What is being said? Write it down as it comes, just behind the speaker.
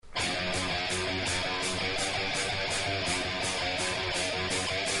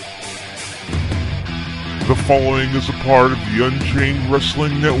The following is a part of the Unchained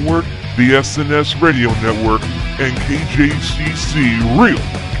Wrestling Network, the SNS Radio Network, and KJCC Real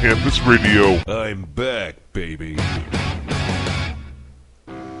Campus Radio. I'm back, baby.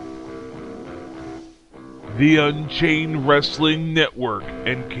 The Unchained Wrestling Network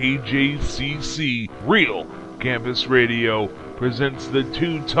and KJCC Real Campus Radio presents the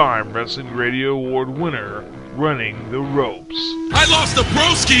two-time Wrestling Radio Award winner, Running the Ropes. I lost a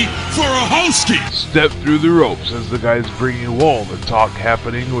broski for a hoskie. Step through the ropes as the guys bring you all the talk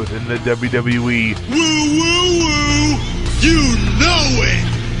happening within the WWE. Woo, woo, woo. You know it.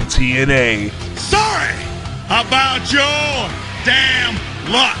 TNA. Sorry about your damn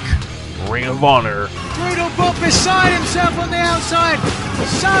luck. Ring of Honor. Brutal Bob beside himself on the outside.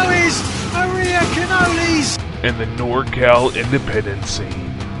 So is Maria Cannolis. And the NorCal independent scene.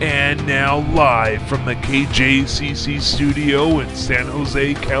 And now live from the KJCC studio in San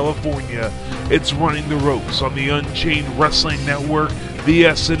Jose, California, it's Running the Ropes on the Unchained Wrestling Network, the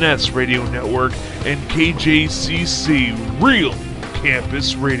SNS Radio Network, and KJCC Real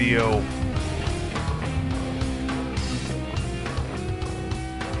Campus Radio.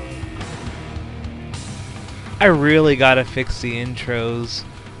 I really gotta fix the intros.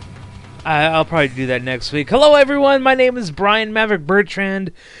 I'll probably do that next week. Hello everyone, my name is Brian Maverick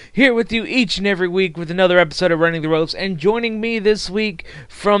Bertrand, here with you each and every week with another episode of Running the Ropes, and joining me this week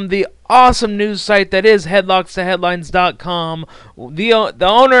from the awesome news site that is headlockstoheadlines.com, the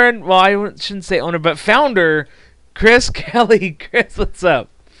owner, and well, I shouldn't say owner, but founder, Chris Kelly. Chris, what's up?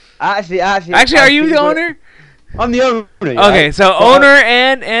 Actually, are you the owner? I'm the owner. Okay, right? so owner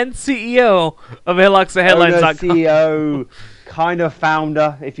and CEO of headlockstoheadlines.com. Owner, CEO, kind of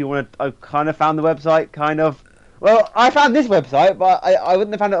founder, if you want to. I kind of found the website, kind of. Well, I found this website, but I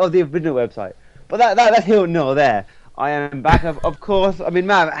wouldn't have found it on the original website. But that's here nor there. I am back, of course. I mean,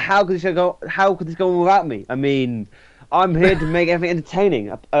 man, how could this go on without me? I mean, I'm here to make everything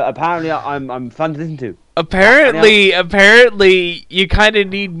entertaining. Apparently, I'm fun to listen to. Apparently, you kind of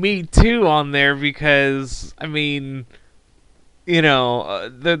need me too on there because, I mean, you know,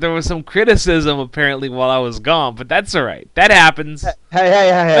 there was some criticism apparently while I was gone, but that's all right. That happens.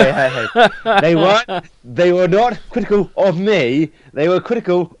 Hey. They were not critical of me. They were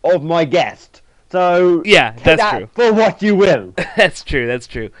critical of my guest. So yeah, that's that true. For what you will. That's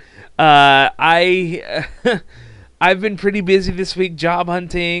true. I've been pretty busy this week job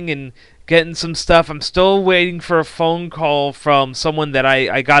hunting and getting some stuff. I'm still waiting for a phone call from someone that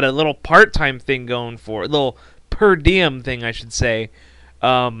I got a little part-time thing going for, a little per diem thing, I should say.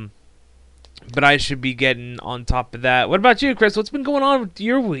 But I should be getting on top of that. What about you, Chris? What's been going on with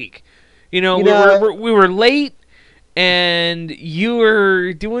your week? We were late, and you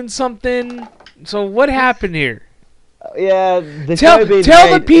were doing something. So what happened here? Yeah, tell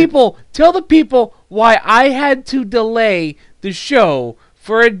the people why I had to delay the show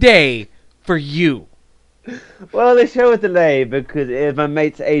for a day for you. Well, the show was delayed because it was my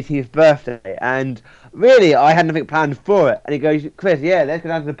mate's 18th birthday, and really, I had nothing planned for it. And he goes, Chris, yeah, let's go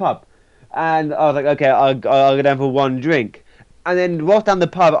down to the pub. And I was like, okay, I'll go down for one drink. And then whilst down the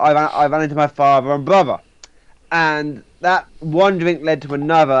pub, I ran into my father and brother. And that one drink led to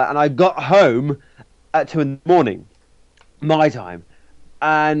another, and I got home at 2 in the morning, my time.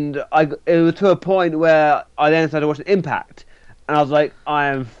 And it was to a point where I then started watching Impact. And I was like, I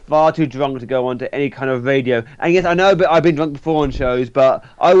am far too drunk to go onto any kind of radio. And yes, I know I've been drunk before on shows, but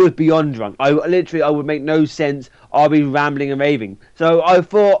I was beyond drunk. I would make no sense. I'll be rambling and raving. So I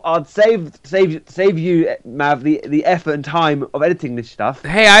thought I'd save you, Mav, the effort and time of editing this stuff.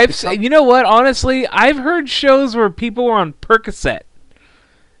 Hey, you know what? Honestly, I've heard shows where people were on Percocet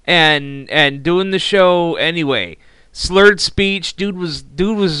and doing the show anyway. Slurred speech. Dude was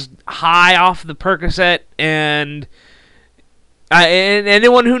high off the Percocet, and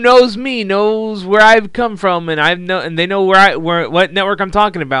anyone who knows me knows where I've come from, and they know what network I'm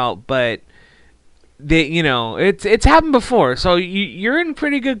talking about. But it's happened before, so you're in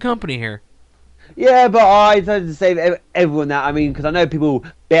pretty good company here. Yeah, but I decided to save everyone that. I mean, because I know people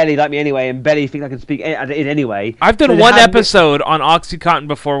barely like me anyway, and barely think I can speak it anyway. I've done one episode on OxyContin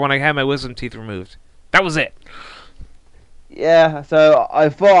before when I had my wisdom teeth removed. That was it. Yeah, so I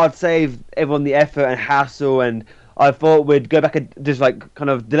thought I'd save everyone the effort and hassle, and I thought we'd go back and just kind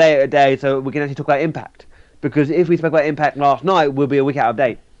of delay it a day so we can actually talk about Impact. Because if we spoke about Impact last night, we'll be a week out of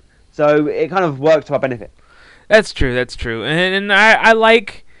date. So it kind of works to our benefit. That's true. And I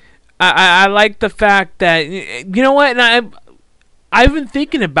like the fact that, you know what, and I've been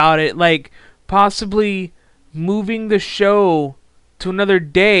thinking about it, like possibly moving the show to another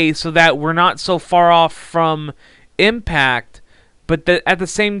day so that we're not so far off from Impact, but at the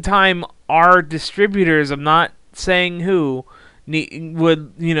same time our distributors, I'm not saying who,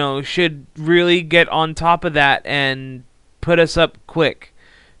 should really get on top of that and put us up quick,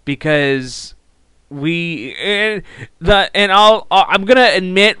 because I'm gonna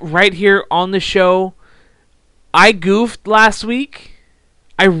admit right here on the show, I goofed last week.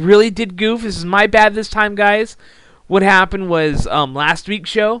 I really did goof. This is my bad this time, guys. What happened was last week's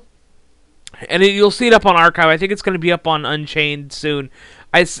show, and you'll see it up on Archive. I think it's going to be up on Unchained soon.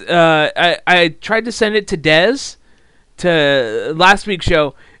 I tried to send it to Dez to last week's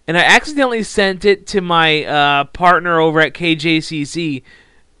show, and I accidentally sent it to my partner over at KJCC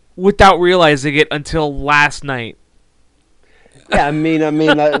without realizing it until last night. Yeah, I mean,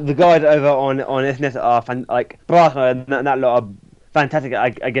 like, the guys over on SNS are Brasner and that lot are fantastic. I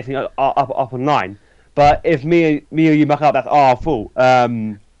guess up online. But if me or you muck up, that's our fault.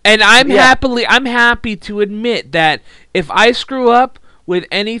 And I'm happy to admit that if I screw up with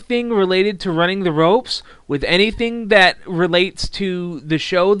anything related to running the ropes, with anything that relates to the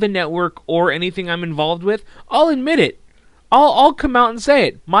show, the network, or anything I'm involved with, I'll admit it. I'll come out and say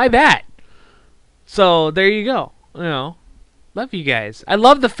it. My bad. So there you go. Love you guys. I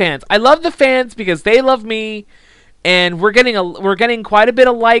love the fans. I love the fans because they love me. And we're getting quite a bit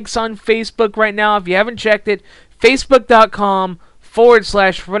of likes on Facebook right now. If you haven't checked it,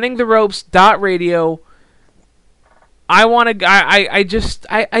 facebook.com/runningtheropes.radio. I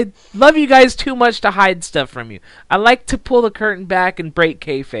love you guys too much to hide stuff from you. I like to pull the curtain back and break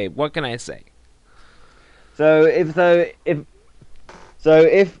kayfabe. What can I say? So if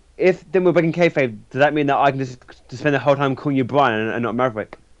then we're breaking kayfabe, does that mean that I can just spend the whole time calling you Brian and not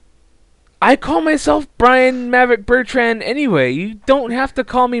Maverick? I call myself Brian Maverick Bertrand anyway. You don't have to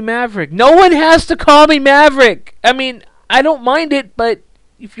call me Maverick. No one has to call me Maverick. I mean, I don't mind it, but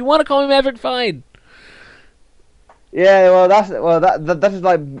if you want to call me Maverick, fine. Yeah, well, that's just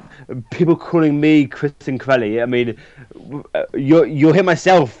like people calling me Kristen Crelly. I mean, you'll hear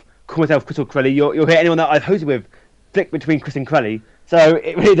myself call myself Crystal Crelly. You'll hear anyone that I've hosted with flick between Chris and Crelly. So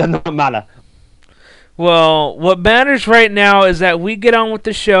it really does not matter. Well, what matters right now is that we get on with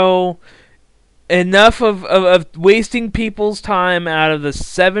the show. Enough of wasting people's time out of the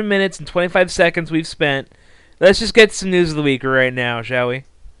 7 minutes and 25 seconds we've spent. Let's just get some news of the week right now, shall we?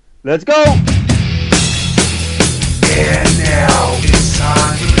 Let's go! And now it's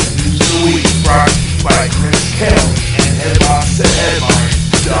time for the news of the week, brought to you by Chris Kelly and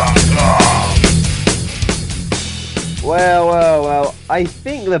headboxtheadlines.com. Well, I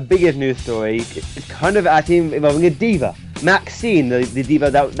think the biggest news story is kind of actually involving a diva. Maxine, the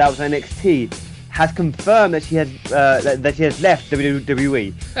diva that was on NXT, has confirmed that she has left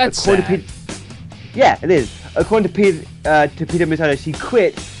WWE. That's sad. Yeah, it is. According to Peter Musada, she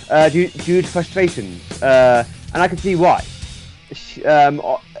quit due to frustrations, and I can see why.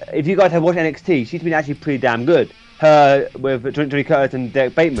 If you guys have watched NXT, she's been actually pretty damn good. Her with Johnny Curtis and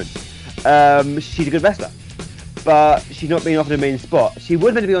Derek Bateman. She's a good wrestler, but she's not being offered a main spot. She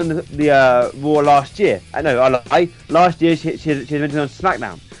was meant to be on the Raw last year. I lie. Last year she was meant to be on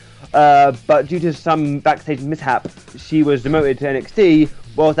SmackDown. But due to some backstage mishap, she was demoted to NXT,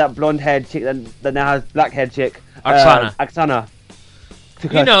 whilst that blonde-haired chick that now has black-haired chick, Oksana,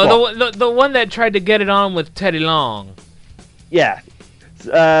 took her spot. the one that tried to get it on with Teddy Long. Yeah.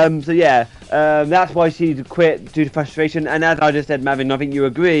 That's why she quit due to frustration. And as I just said, Mavin, I think you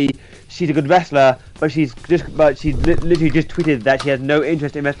agree. She's a good wrestler, but she's literally just tweeted that she has no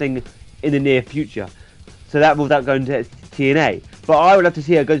interest in wrestling in the near future. So that rules out going to TNA. But I would love to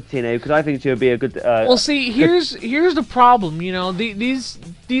see her go to TNA because I think she would be a good. Well, see, here's the problem.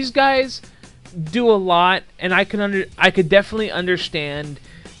 These guys do a lot, and I could definitely understand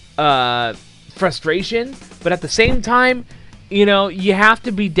frustration, but at the same time, you have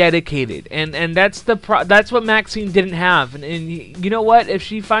to be dedicated, and that's that's what Maxine didn't have, and you know what? If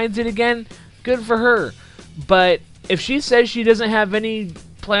she finds it again, good for her. But if she says she doesn't have any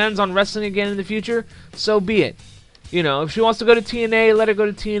plans on wrestling again in the future, so be it. If she wants to go to TNA, let her go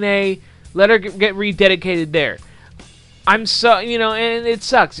to TNA. Let her get rededicated there. And it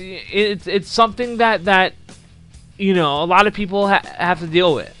sucks. It's something that a lot of people have to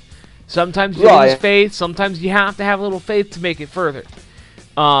deal with. Sometimes you lose faith. Sometimes you have to have a little faith to make it further.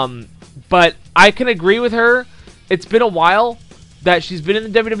 But I can agree with her. It's been a while that she's been in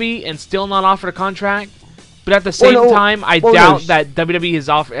the WWE and still not offered a contract. But at the same time, I doubt that WWE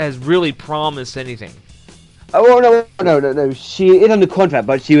has really promised anything. Oh no! She is under contract,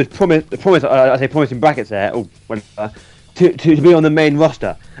 but she was promised. I say promised in brackets there, or whatever, to be on the main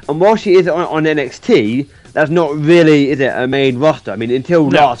roster. And while she is on NXT, that's not really, is it, a main roster? I mean, until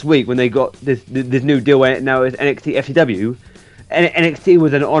last week when they got this new deal where now it's NXT FCW, NXT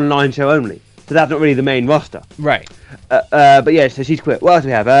was an online show only, so that's not really the main roster. Right. But yeah, so she's quit. What else do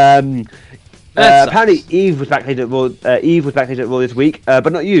we have? Apparently Eve was backstage at Raw. Eve was backstage at Raw this week,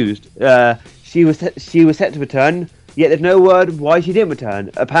 but not used. She was set to return, yet there's no word why she didn't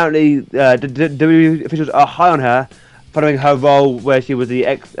return. Apparently, WWE officials are high on her, following her role where she was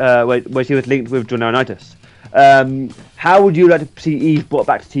where she was linked with John Laurinaitis. How would you like to see Eve brought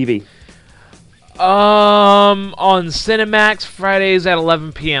back to TV? On Cinemax Fridays at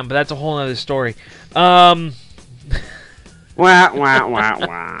 11 p.m., but that's a whole other story. Wah, wah, wah,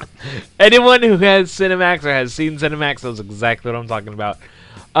 wah. Anyone who has Cinemax or has seen Cinemax knows exactly what I'm talking about.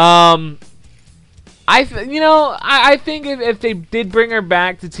 I think if they did bring her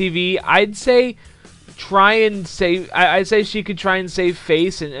back to TV, I'd say I'd say she could try and save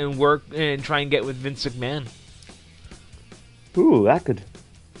face and work and try and get with Vince McMahon. Ooh, that could.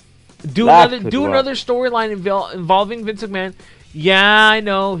 Do another storyline involving Vince McMahon. Yeah, I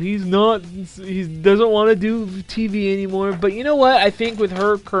know he doesn't want to do TV anymore. But you know what? I think with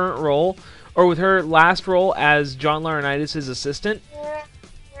her current role, or with her last role as John Laurinaitis' assistant,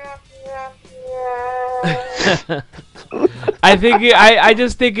 I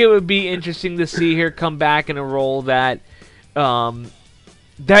just think it would be interesting to see her come back in a role that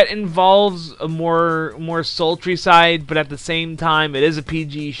involves a more sultry side, but at the same time it is a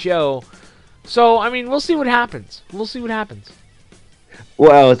PG show. So I mean, we'll see what happens.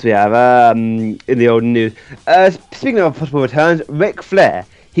 What else do we have in the old news? Speaking of possible returns, Ric Flair.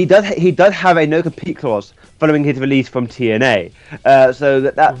 He does have a no-compete clause following his release from TNA. So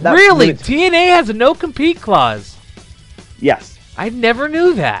that really limits... TNA has a no-compete clause. Yes. I never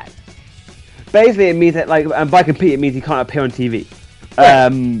knew that. Basically, it means that and by compete, it means he can't appear on TV.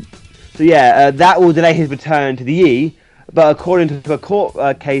 Right. So yeah, that will delay his return to the E. But according to a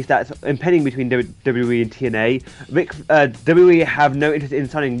court case that's impending between WWE and TNA, WWE have no interest in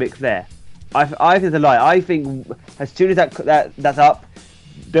signing Ric Flair. I think it's a lie. I think as soon as that's up,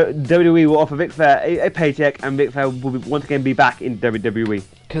 WWE will offer Ric Flair a paycheck, and Ric Flair will once again be back in WWE.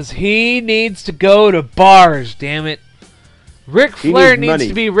 Because he needs to go to bars, damn it. Ric Flair needs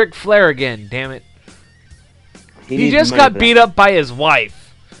to be Ric Flair again, damn it. He just got beat up by his wife.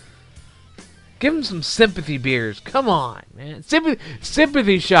 Give him some sympathy beers. Come on, man.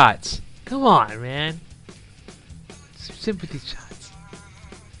 Sympathy shots. Come on, man. Sympathy shots.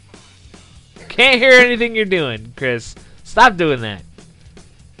 Can't hear anything you're doing, Chris. Stop doing that.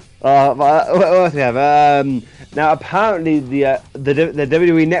 What else do we have? Now, apparently, the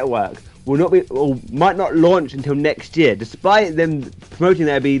WWE Network might not launch until next year, despite them promoting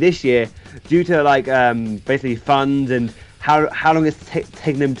that it'll be this year, due to basically funds and how long it's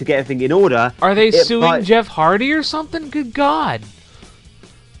taking them to get everything in order. Are they suing Jeff Hardy or something? Good God.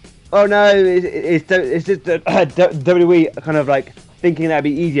 Oh no, it's just that WWE kind of thinking that'd be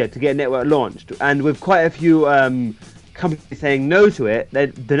easier to get a network launched, and with quite a few companies saying no to it,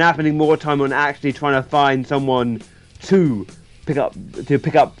 they're now spending more time on actually trying to find someone to pick up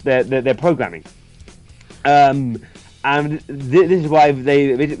their programming. And this is why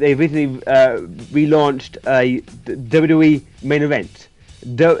they recently relaunched a WWE main event.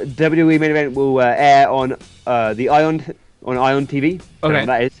 WWE main event will air on the Ion TV. Okay,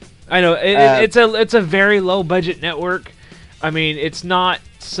 that is. I know it's a very low budget network. I mean, it's not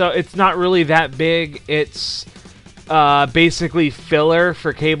really that big. It's basically filler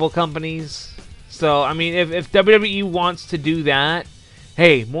for cable companies. So I mean, if WWE wants to do that,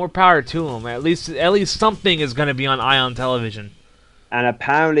 hey, more power to them. At least something is going to be on Ion television. And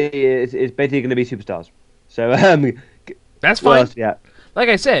apparently, it's basically going to be superstars. So that's fine. Yeah. Like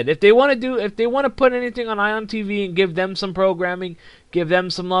I said, if they want to put anything on Ion TV and give them some programming, give them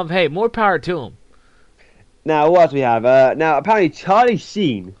some love, hey, more power to them. Now, what else we have? Now, apparently, Charlie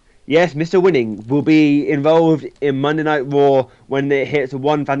Sheen, yes, Mr. Winning, will be involved in Monday Night Raw when it hits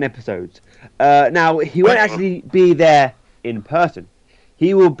 1,000 episodes. Now, he won't actually be there in person.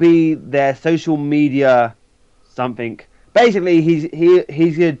 He will be their social media something. Basically, he's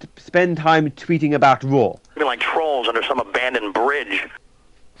going to spend time tweeting about Raw. Be like trolls under some abandoned bridge.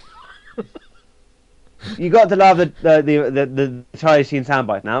 You got to love the Charlie Sheen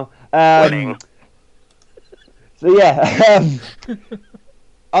soundbite now. So yeah,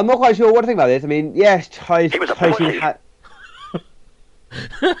 I'm not quite sure what to think about this. I mean, yes, Charlie Sheen had.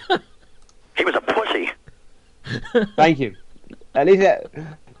 He was a pussy. Thank you. At least,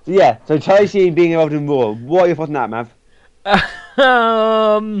 yeah. So Charlie Sheen being involved in Raw. What are your thoughts on that, Mav?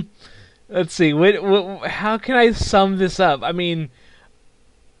 Let's see. How can I sum this up? I mean,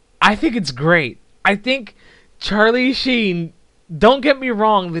 I think it's great. I think Charlie Sheen. Don't get me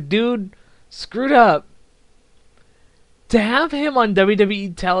wrong. The dude screwed up. to have him on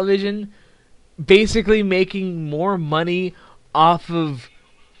WWE television, basically making more money off of,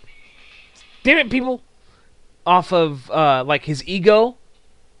 damn it, people, off of like his ego.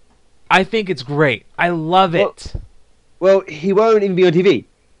 I think it's great. I love it. Well, he won't even be on TV.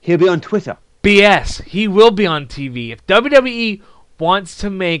 He'll be on Twitter. BS. He will be on TV. If WWE wants to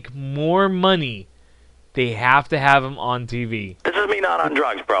make more money, they have to have him on TV. This is me not on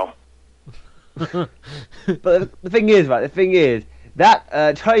drugs, bro. But the thing is,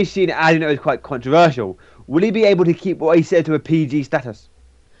 that Charlie Sheen, as you know, is quite controversial. Will he be able to keep what he said to a PG status?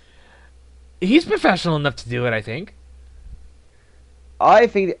 He's professional enough to do it, I think. I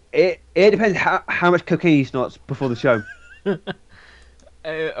think it depends how much cocaine he snorts before the show.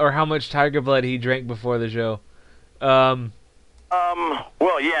 Or how much Tiger Blood he drank before the show. Well,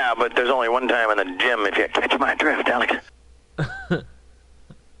 yeah, but there's only one time in the gym if you catch my drift, Alex.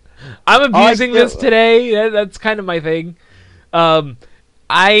 I'm abusing this today. That's kind of my thing. But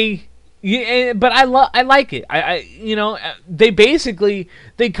I like it.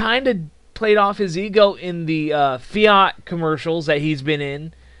 They kind of played off his ego in the Fiat commercials that he's been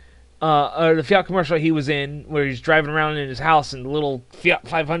in. Or the Fiat commercial he was in, where he's driving around in his house in the little Fiat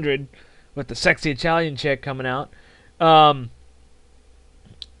 500 with the sexy Italian chick coming out.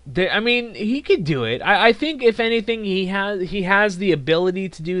 He could do it. I think if anything, he has the ability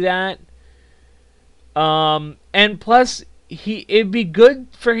to do that. And plus, it'd be good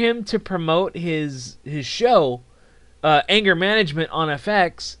for him to promote his show, Anger Management on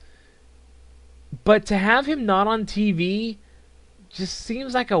FX. But to have him not on TV just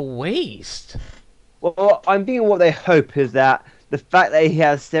seems like a waste. Well, I'm thinking what they hope is that the fact that he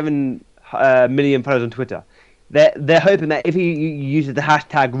has 7 million followers on Twitter, they're hoping that if he uses the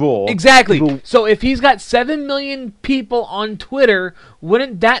hashtag Raw... Exactly. So if he's got 7 million people on Twitter,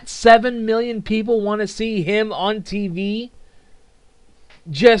 wouldn't that 7 million people want to see him on TV?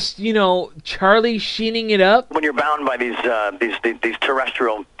 Just, Charlie Sheening it up? When you're bound by these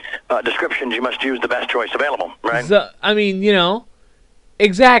terrestrial descriptions, you must use the best choice available, right? So,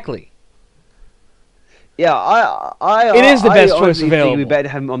 exactly. Yeah, it is the best choice honestly available. Think we better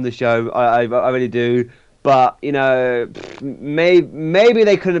have him on the show. I really do. But maybe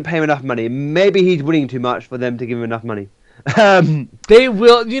they couldn't pay him enough money. Maybe he's winning too much for them to give him enough money. They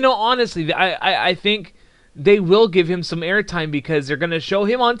will. Honestly, I think they will give him some airtime because they're going to show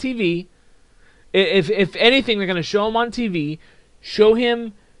him on TV. If anything, they're going to show him on TV. Show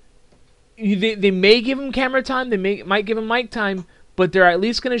him. They may give him camera time. They might give him mic time. But they're at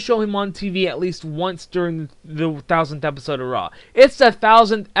least going to show him on TV at least once during the 1000th episode of Raw. It's the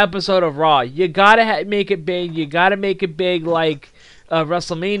 1000th episode of Raw. You got to make it big. You got to make it big like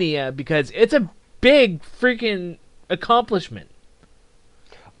WrestleMania because it's a big freaking accomplishment.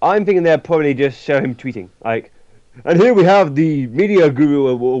 I'm thinking they'll probably just show him tweeting. And here we have the media guru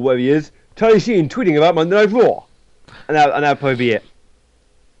or whatever he is, Charlie Sheen, tweeting about Monday Night Raw. And that'll probably be it.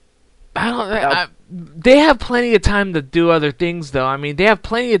 They have plenty of time to do other things, though. They have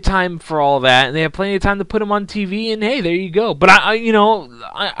plenty of time for all that, and they have plenty of time to put him on TV. And hey, there you go. But I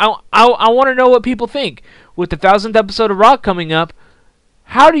want to know what people think with the 1000th episode of Raw coming up.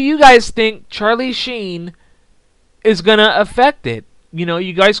 How do you guys think Charlie Sheen is gonna affect it?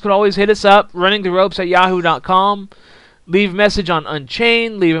 You guys could always hit us up, runningtheropes@yahoo.com. Leave a message on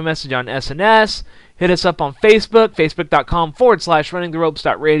Unchained. Leave a message on SNS. Hit us up on Facebook,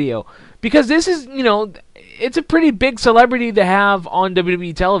 facebook.com/runningtheropes.radio. Because this is, it's a pretty big celebrity to have on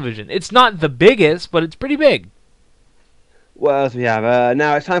WWE television. It's not the biggest, but it's pretty big. What else we have?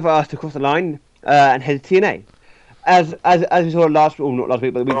 Now it's time for us to cross the line and head to TNA. As we saw not last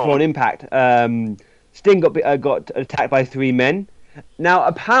week, but the week before on Impact, Sting got attacked by 3 men. Now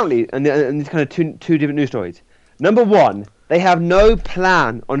apparently, and it's kind of two different news stories. Number one, they have no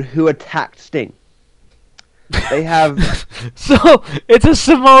plan on who attacked Sting. They have... So, it's a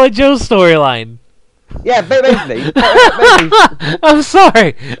Samoa Joe storyline. Yeah, basically. I'm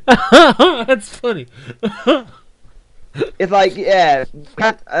sorry. That's funny. It's like, yeah,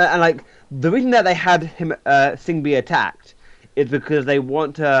 and the reason that they had him Sting be attacked is because they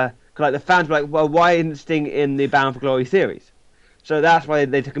want to, the fans were like, well, why isn't Sting in the Bound for Glory series? So that's why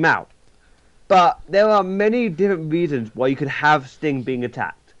they took him out. But there are many different reasons why you could have Sting being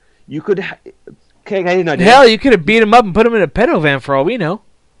attacked. You could... Hell, you could have beat him up and put him in a pedo van for all we know.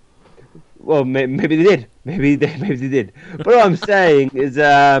 Well, maybe they did. Maybe they did. But what I'm saying is,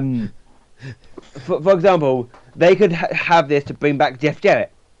 for example, they could have this to bring back Jeff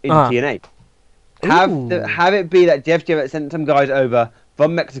Jarrett in TNA. Have it be that Jeff Jarrett sent some guys over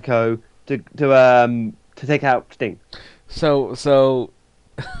from Mexico to take out Sting. So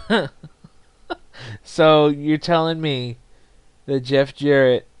you're telling me that Jeff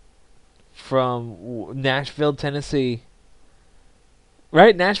Jarrett from Nashville, Tennessee.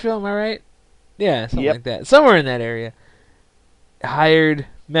 Right? Nashville, am I right? Yeah, something Yep. like that. Somewhere in that area. Hired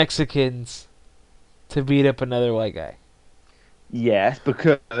Mexicans to beat up another white guy. Yes,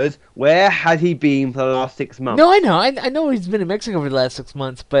 because where has he been for the last 6 months? No, I know. I know he's been in Mexico for the last 6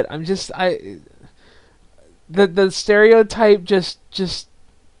 months, but I'm just the stereotype just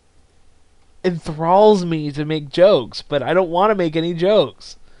enthralls me to make jokes, but I don't want to make any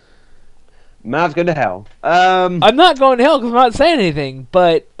jokes. Mav's going to hell. I'm not going to hell because I'm not saying anything,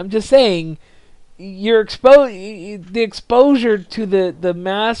 but I'm just saying the exposure to the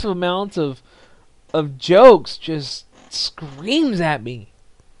massive amounts of jokes just screams at me.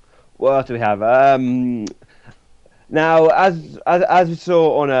 What else do we have? Now, as we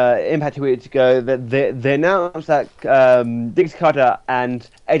saw on Impact 2 weeks ago, that they announced that Dixie Carter and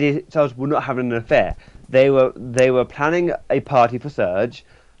AJ Styles were not having an affair. They were planning a party for Surge,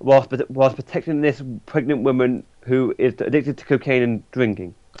 whilst protecting this pregnant woman who is addicted to cocaine and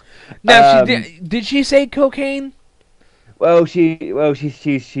drinking. Now, did she say cocaine? Well, she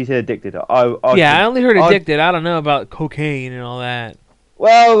said addicted. I only heard addicted. I don't know about cocaine and all that.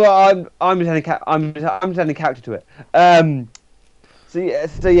 Well, I'm just adding character to it.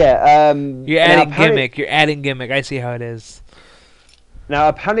 So yeah. You're adding gimmick. You're adding gimmick. I see how it is. Now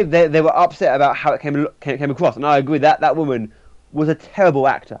apparently they were upset about how it came across, and I agree that woman was a terrible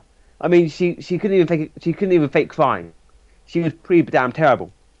actor. I mean, she couldn't even fake it, she couldn't even fake crying. She was pretty damn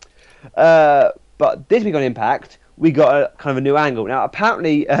terrible. But this week on Impact, we got a kind of a new angle. Now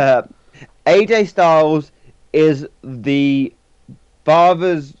apparently, AJ Styles is the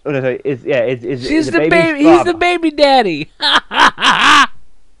father's. Oh no, sorry, is She's the the baby's baby. father. He's the baby daddy.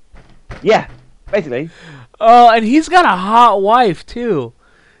 Yeah, basically. Oh, and he's got a hot wife too.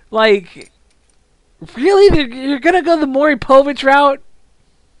 Like, really, you're gonna go the Maury Povich route?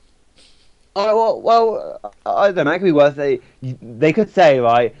 Well, I don't know. It could be worse. They could say,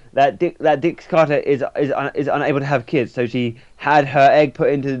 right, that Dix Carter is unable to have kids, so she had her egg put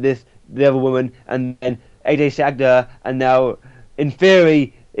into the other woman, and then AJ shagged her, and now in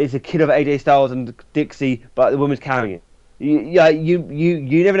theory it's a kid of AJ Styles and Dixie, but the woman's carrying it.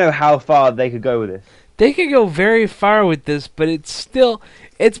 You never know how far they could go with this. They could go very far with this, but it's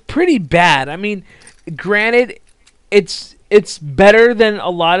pretty bad. I mean, granted, it's better than a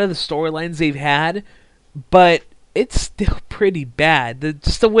lot of the storylines they've had, but it's still pretty bad.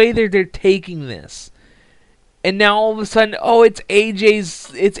 Just the way they're taking this, and now all of a sudden, oh, it's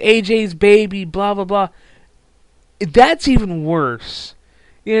AJ's baby, blah blah blah. That's even worse,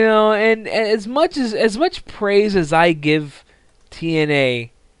 you know. And as much praise as I give TNA,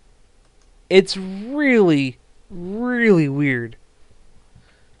 it's really, really weird.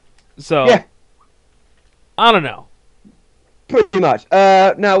 So, yeah. I don't know. Pretty much.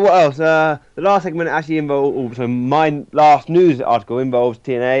 Now, what else? The last segment actually involves... So my last news article involves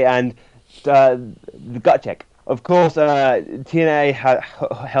TNA and the gut check. Of course, TNA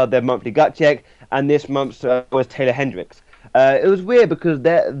held their monthly gut check, and this month's was Taylor Hendricks. It was weird because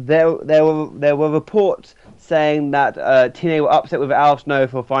there were reports saying that TNA were upset with Al Snow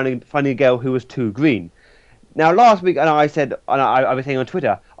for finding a girl who was too green. Now, last week, and I said, and I was saying on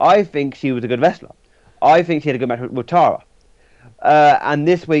Twitter, I think she was a good wrestler. I think she had a good match with Tara. And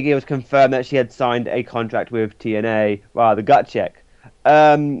this week it was confirmed that she had signed a contract with TNA via the gut check.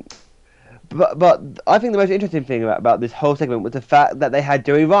 But I think the most interesting thing about this whole segment was the fact that they had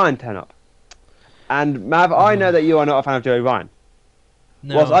Joey Ryan turn up. And Mav, I know that you are not a fan of Joey Ryan.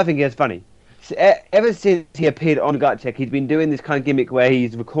 No. Whilst I think he is funny. Ever since he appeared on gut check, he's been doing this kind of gimmick where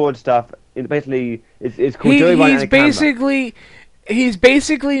he's record stuff. It basically it's called Joey Ryan and a camera. He's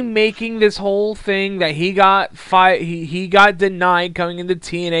basically making this whole thing that he got he got denied coming into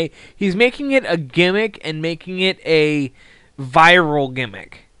TNA. He's making it a gimmick and making it a viral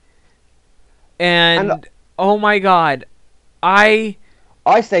gimmick. And oh my God, I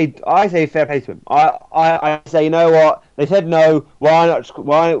say fair play to him. I say, you know what? They said no. Why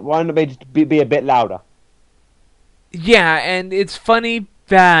not they just be a bit louder? Yeah, and it's funny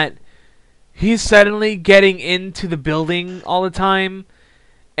that he's suddenly getting into the building all the time,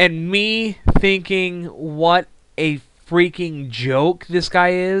 and me thinking what a freaking joke this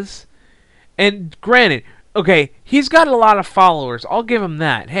guy is. And granted, okay, he's got a lot of followers. I'll give him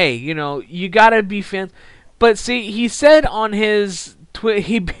that. Hey, you know, you gotta be fans. But see, he said on his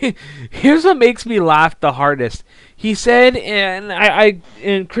here's what makes me laugh the hardest. He said,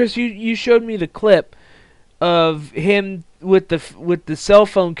 and Chris, you showed me the clip of him with the cell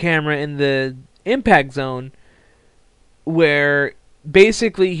phone camera in the Impact Zone, where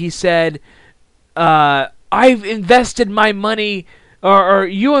basically he said, I've invested my money, or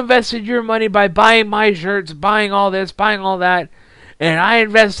you invested your money by buying my shirts, buying all this, buying all that, and I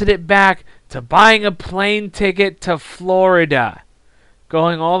invested it back to buying a plane ticket to Florida.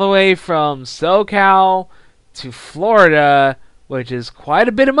 Going all the way from SoCal to Florida, which is quite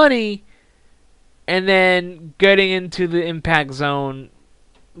a bit of money, and then getting into the Impact Zone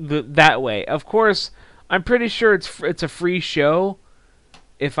that way. Of course, I'm pretty sure it's a free show,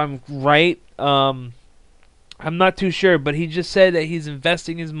 if I'm right. I'm not too sure, but he just said that he's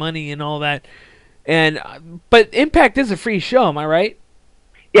investing his money and all that. But Impact is a free show, am I right?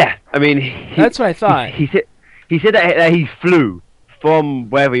 Yeah, I mean... That's what I thought. He said that he flew from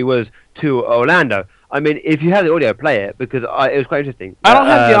wherever he was to Orlando. I mean, if you have the audio, play it, because it was quite interesting. I don't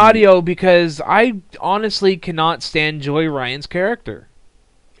have the audio because I honestly cannot stand Joey Ryan's character.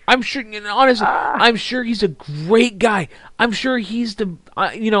 I'm sure, honestly, I'm sure he's a great guy. I'm sure he's the,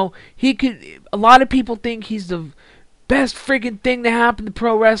 he could, a lot of people think he's the best freaking thing to happen to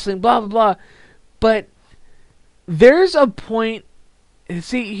pro wrestling, blah, blah, blah. But there's a point,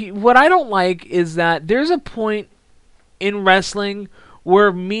 what I don't like is that there's a point in wrestling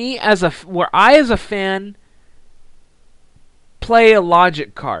where I as a fan play a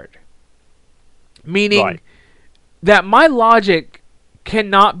logic card. Meaning that my logic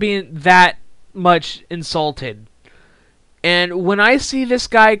cannot be that much insulted. And when I see this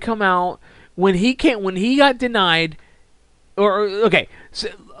guy come out, when he got denied, so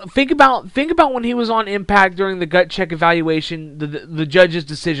think about when he was on Impact during the gut check evaluation, the judge's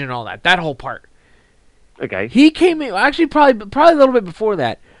decision and all that whole part. Okay. He came in, actually probably a little bit before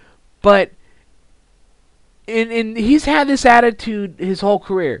that, but he's had this attitude his whole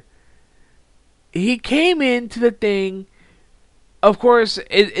career. He came into the thing, of course,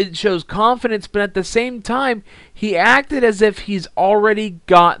 it shows confidence, but at the same time, he acted as if he's already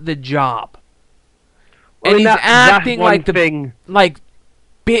got the job. Well, and he's acting like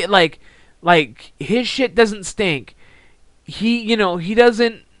like his shit doesn't stink. He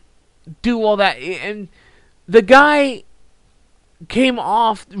doesn't do all that, and the guy came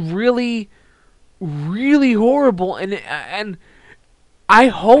off really, really horrible, and I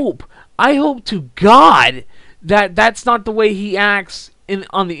hope to God that that's not the way he acts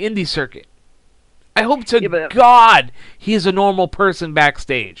on the indie circuit. I hope to God he's a normal person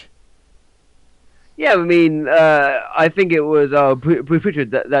backstage. Yeah, I mean, I think it was Bruce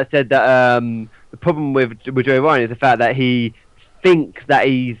Richard that said that the problem with Joey Ryan is the fact that he thinks that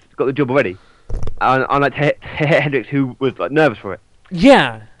he's got the job already, unlike Hendricks, who was nervous for it.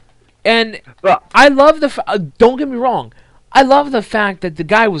 Yeah, but I love don't get me wrong, I love the fact that the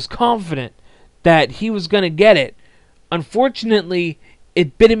guy was confident that he was going to get it. Unfortunately,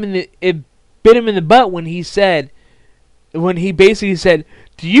 it bit him in the butt when he basically said,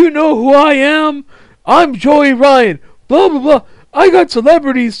 "Do you know who I am? I'm Joey Ryan. Blah blah blah. I got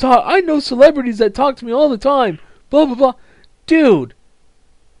celebrities I know celebrities that talk to me all the time. Blah blah blah." Dude,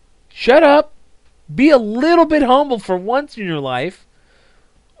 shut up. Be a little bit humble for once in your life,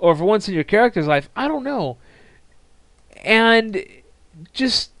 or for once in your character's life. I don't know, and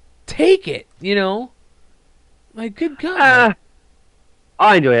just take it. Like, good God.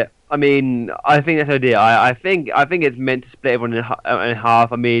 I enjoy it. I mean, I think that's the idea. I think it's meant to split everyone in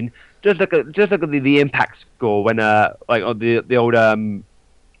half. I mean, just look at the impact score when on the old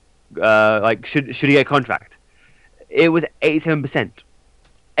should he get a contract? It was 87%.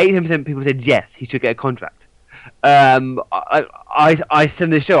 87% people said yes, he should get a contract. I said in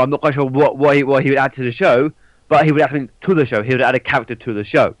the show, I'm not quite sure what he would add to the show, but he would add something to the show. He would add a character to the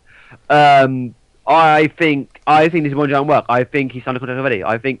show. I think this is one giant work. I think he's signed a contract already.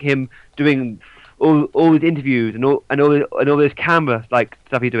 I think him doing all these interviews and all this camera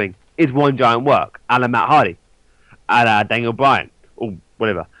stuff he's doing is one giant work. A la Matt Hardy, a la Daniel Bryan, or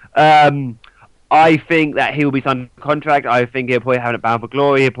whatever. I think that he will be signed a contract. I think he'll probably have it Bound for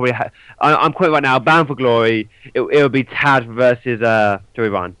Glory. He'll probably I'm quoting right now. Bound for Glory. It will be Taz versus Joey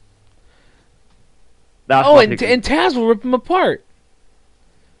Ryan. And Taz will rip him apart.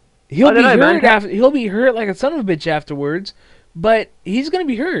 He'll be hurt like a son of a bitch afterwards, but he's gonna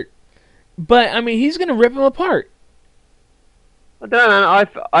be hurt. But I mean, he's gonna rip him apart. I don't know, man.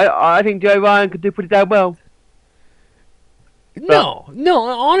 I think Joey Ryan could do pretty damn well. No,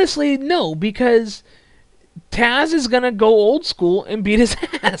 honestly, no, because Taz is gonna go old school and beat his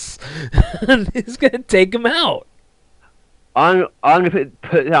ass. He's gonna take him out. I'm gonna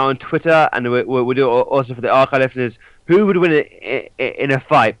put that on Twitter, and we'll do it also for the archive listeners. Who would win in a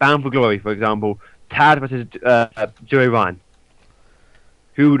fight? Bound for Glory, for example. Taz versus Joey Ryan.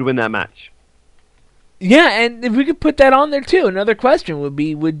 Who would win that match? Yeah, and if we could put that on there too. Another question would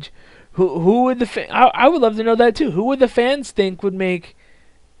be: Who would I would love to know that too. Who would the fans think would make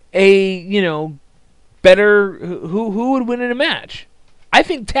a better? Who would win in a match? I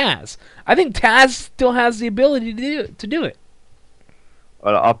think Taz. I think Taz still has the ability to do it.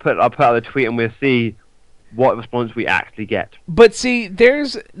 Well, I'll put out the tweet and we'll see what response we actually get. But see,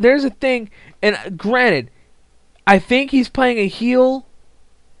 there's a thing, and granted, I think he's playing a heel.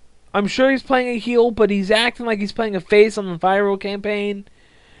 I'm sure he's playing a heel, but he's acting like he's playing a face on the viral campaign.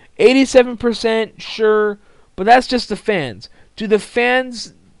 87% sure, but that's just the fans. Do the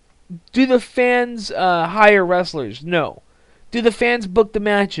fans hire wrestlers? No. Do the fans book the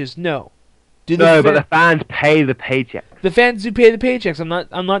matches? No. But the fans pay the paycheck. The fans do pay the paychecks.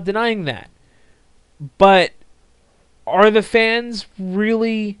 I'm not denying that. But are the fans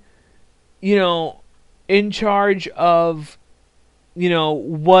really, in charge of,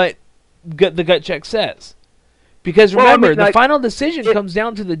 what the gut check says? Because remember, the final decision comes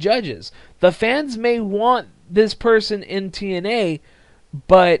down to the judges. The fans may want this person in TNA,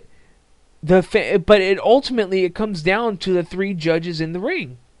 but it ultimately comes down to the 3 judges in the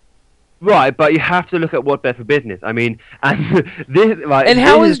ring. Right, but you have to look at what's best for business. I mean, and this right. And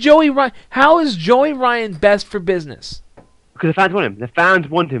how is Joey Ryan best for business? Because the fans want him. The fans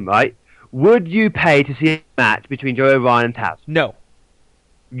want him, right? Would you pay to see a match between Joey Ryan and Taz? No.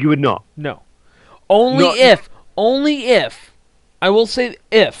 You would not. No. Only if, I will say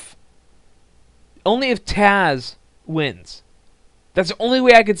only if Taz wins. That's the only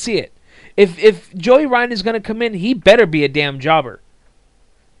way I could see it. If Joey Ryan is going to come in, he better be a damn jobber.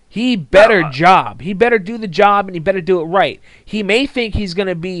 He better job. He better do the job, and he better do it right. He may think he's going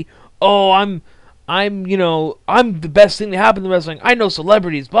to be, I'm the best thing to happen in wrestling. I know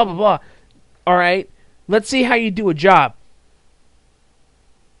celebrities, blah, blah, blah. All right? Let's see how you do a job.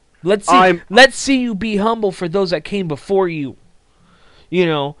 Let's see you be humble for those that came before you.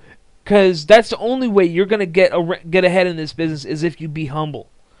 Because that's the only way you're going to get ahead in this business is if you be humble.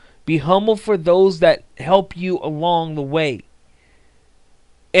 Be humble for those that help you along the way.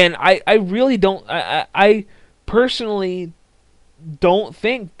 And I really don't... I personally don't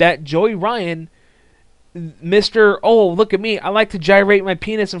think that Joey Ryan, Mr. Oh, look at me, I like to gyrate my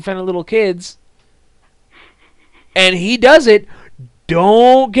penis in front of little kids. And he does it.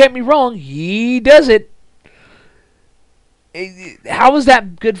 Don't get me wrong, he does it. How is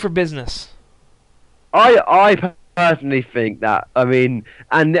that good for business? I personally think that, I mean,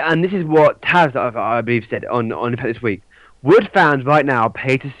 and this is what Taz, I believe, said on Impact this week. Would fans right now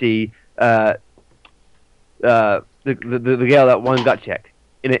pay to see the girl that won gut check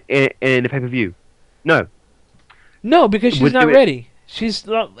in a pay-per-view? No. No, because she's not ready.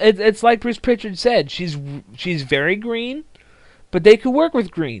 It's like Bruce Pritchard said. She's very green, but they could work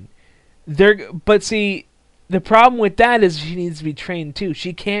with green. But see, the problem with that is she needs to be trained too.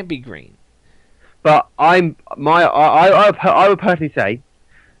 She can't be green. But I would personally say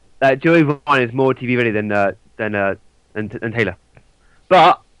that Joey Ryan is more TV ready than Taylor.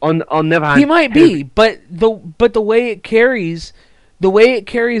 But on the other hand, he might be. But the way it carries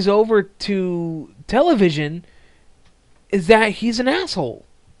over to television is that he's an asshole.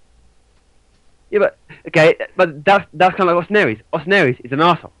 Yeah, but okay, but that's kind of like Austin Aries. Austin Aries is an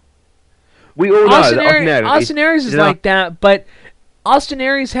asshole. We all know that Austin Aries is like that, but Austin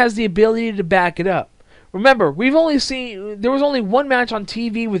Aries has the ability to back it up. Remember, there was only one match on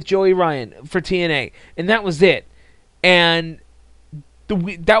TV with Joey Ryan for TNA, and that was it. And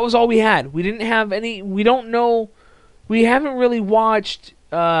that was all we had. We didn't have any. We don't know. We haven't really watched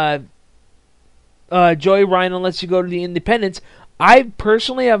Joey Ryan unless you go to the independents. I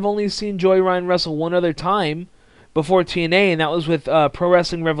personally have only seen Joey Ryan wrestle one other time before TNA, and that was with Pro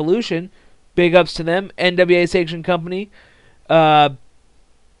Wrestling Revolution. Big ups to them, NWA Sanction Company. And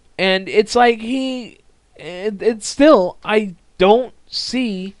it's like it's still, I don't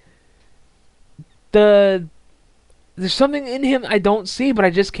see there's something in him I don't see, but I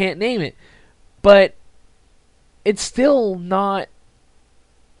just can't name it. But it's still not,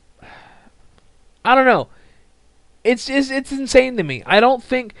 I don't know. It's insane to me. I don't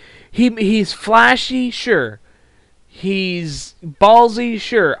think he's flashy, sure. He's ballsy,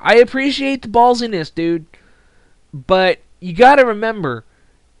 sure. I appreciate the ballsiness, dude. But you gotta remember,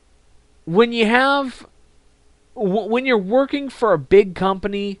 when you're working for a big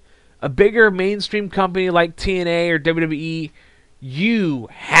company, a bigger mainstream company like TNA or WWE, you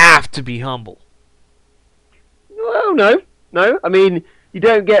have to be humble. Well, no. I mean, you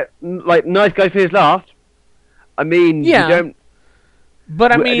don't get like nice guys finish last. I mean, yeah. You don't.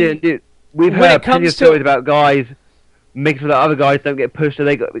 But I mean, we've heard plenty of stories about guys making sure that other guys don't get pushed, so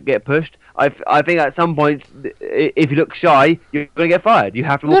they get pushed. I think at some point, if you look shy, you're going to get fired. You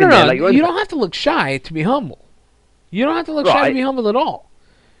have to walk No, in no, there no. like you're. You don't have to look shy to be humble. You don't have to look shy to Right. be humble at all.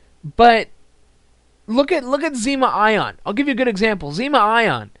 But look at Zima Ion. I'll give you a good example. Zima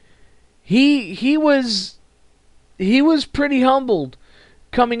Ion. He was pretty humbled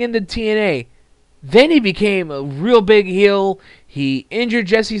coming into TNA. Then he became a real big heel. He injured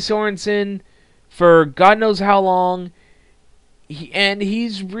Jesse Sorensen for God knows how long. And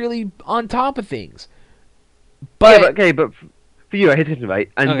he's really on top of things. But But for you, here's the right,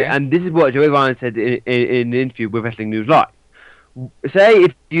 and this is what Joey Ryan said in an interview with Wrestling News Live. Say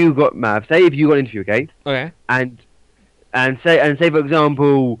if you got an interview, okay? Okay. And say for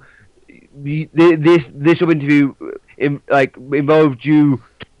example, this job interview involved you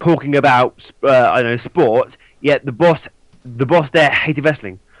talking about sports, yet the boss there hated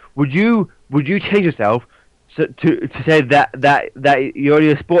wrestling. Would you change yourself to say that you're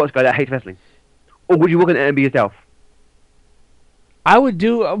only a sports guy that hates wrestling, or would you walk in there and be yourself? I would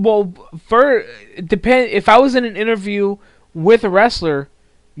do well. If I was in an interview with a wrestler,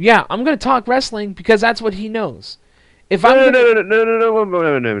 yeah, I'm gonna talk wrestling because that's what he knows. If No. Okay,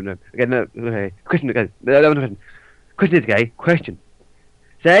 no. Okay. Question again. Question is okay. Question.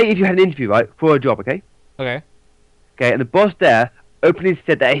 Say if you had an interview, right, for a job, okay? Okay. Okay, and the boss there openly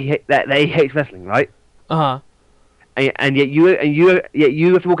said that he hates wrestling, right? Uh-huh. And yet you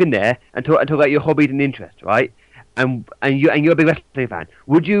have to walk in there and talk about your hobbies and interests, right? And you're a big wrestling fan.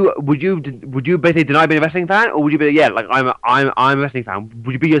 Would you basically deny being a wrestling fan, or would you be I'm a wrestling fan?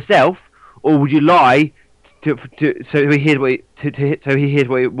 Would you be yourself, or would you lie so he hears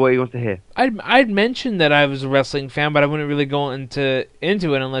what he wants to hear? I'd mention that I was a wrestling fan, but I wouldn't really go into it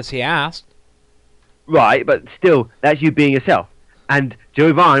unless he asked. Right, but still, that's you being yourself. And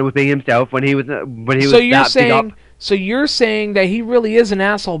Joey Vine was being himself when he was So you're saying that he really is an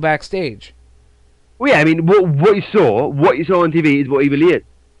asshole backstage. Well, yeah, I mean, what you saw on TV is what he really is.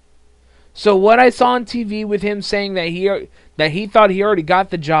 So what I saw on TV with him saying that he thought he already got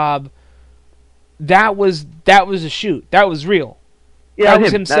the job, that was a shoot. That was real. Yeah, that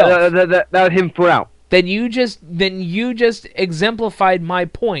was himself. That was him full out. Then you just exemplified my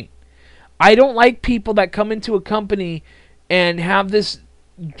point. I don't like people that come into a company and have this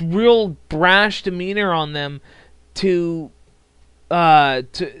real brash demeanor on them to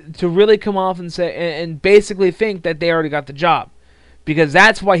really come off and say and basically think that they already got the job, because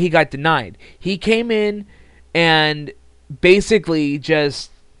that's why he got denied. He came in and basically just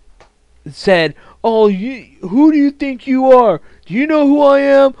said, "Oh, who do you think you are? Do you know who I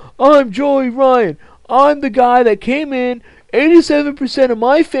am? I'm Joey Ryan. I'm the guy that came in. 87% of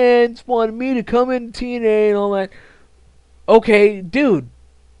my fans wanted me to come in TNA and all that." Okay, dude.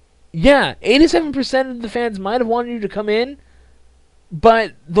 Yeah, 87% of the fans might have wanted you to come in,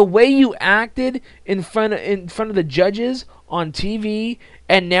 but the way you acted in front of the judges on TV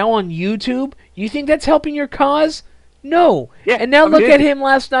and now on YouTube, you think that's helping your cause? No. Yeah, and now look at him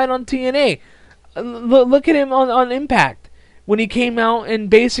last night on TNA. Look at him on Impact when he came out and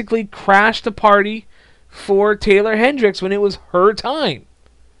basically crashed the party for Taylor Hendricks when it was her time.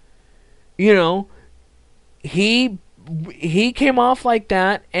 You know, he came off like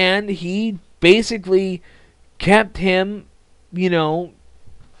that, and he basically kept going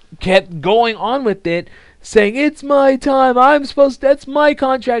on with it, saying, "It's my time, that's my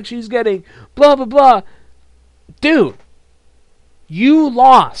contract she's getting, blah, blah, blah." Dude, you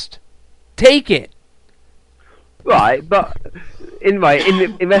lost. Take it. Right, but in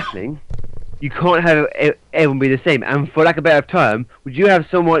wrestling, you can't have everyone be the same. And for lack of a better term, would you have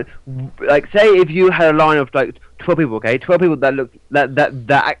someone like, say if you had a line of like 12 people, okay, 12 people that look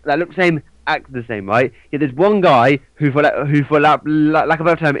the same, act the same, right? Yeah, there's one guy who for lack of a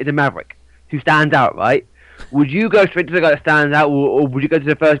better term is a maverick, who stands out, right? Would you go straight to the guy that stands out, or would you go to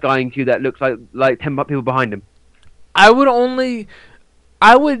the first guy in queue that looks like 10 people behind him? I would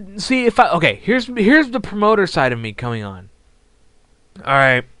see if okay, here's the promoter side of me coming on. All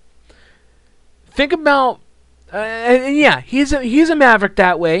right. Think about yeah, he's a maverick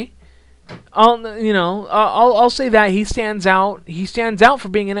that way. I'll say that he stands out. He stands out for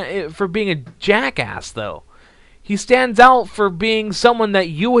being a jackass, though. He stands out for being someone that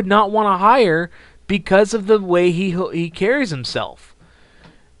you would not want to hire because of the way he carries himself.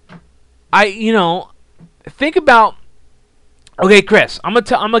 Think about. Okay, Chris, I'm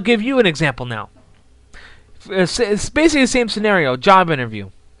gonna give you an example now. It's basically the same scenario, job interview.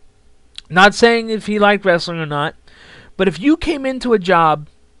 Not saying if he liked wrestling or not, but if you came into a job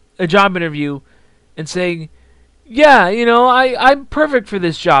interview and saying, "Yeah, I'm perfect for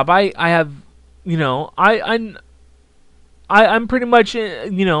this job. I have, I'm pretty much,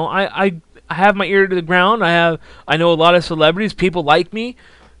 I have my ear to the ground. I know a lot of celebrities. People like me.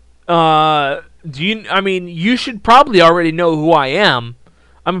 You should probably already know who I am.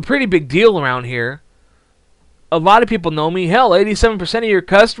 I'm a pretty big deal around here. A lot of people know me. Hell, 87% of your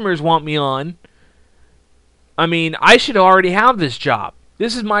customers want me on. I mean, I should already have this job.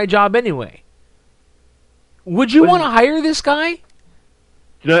 This is my job anyway. Would you want to hire this guy?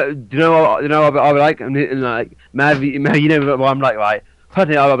 Do you know what I would like? And like, man, you know what I'm like, right?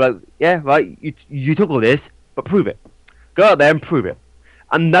 Personally, I would be like, yeah, right, you took all this, but prove it. Go out there and prove it.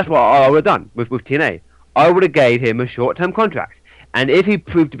 And that's what I would have done with TNA. I would have gave him a short-term contract. And if he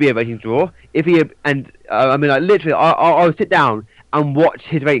proved to be a ratings draw, literally, I would sit down and watch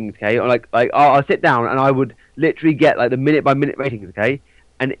his ratings, okay? Or I'll sit down and I would literally get like the minute-by-minute ratings, okay?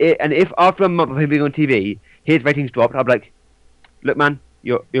 And if after a month of him being on TV, his ratings dropped, I'd be like, look, man,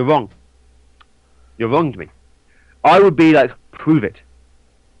 you're wrong. You're wrong to me. I would be like, prove it.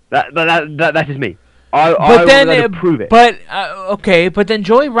 That is me. I would prove it. But okay, but then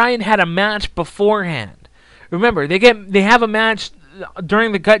Joey Ryan had a match beforehand. Remember, they have a match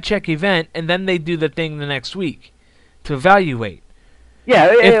during the gut check event, and then they do the thing the next week to evaluate. Yeah,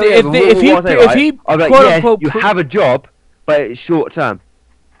 if he quote unquote you have a job, but it's short term.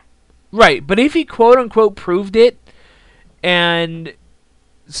 Right, but if he quote unquote proved it, and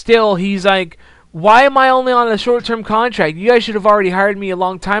still he's like, why am I only on a short-term contract? You guys should have already hired me a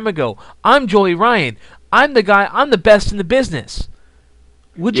long time ago. I'm Joey Ryan. I'm the guy. I'm the best in the business.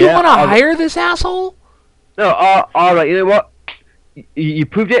 Would you want to hire this asshole? No, all right. You know what? You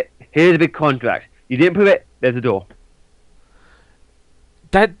proved it. Here's a big contract. You didn't prove it. There's a door.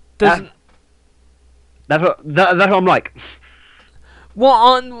 That doesn't. That's what I'm like.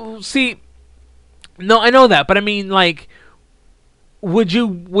 Well, no, I know that, but I mean, like, would you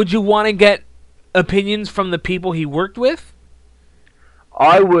want to get opinions from the people he worked with?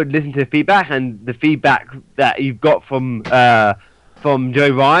 I would listen to feedback, and the feedback that you've got from Joe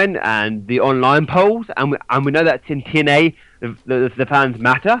Ryan and the online polls, and we know that in TNA the fans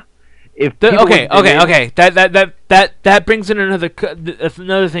matter. Okay. That brings in another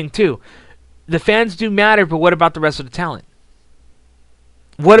thing too. The fans do matter, but what about the rest of the talent?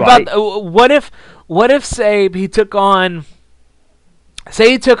 What if say he took on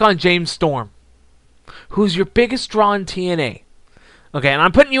James Storm, who's your biggest draw in TNA? Okay, and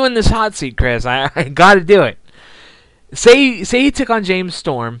I'm putting you in this hot seat, Chris. I got to do it. Say he took on James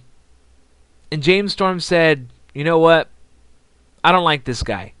Storm, and James Storm said, "You know what? I don't like this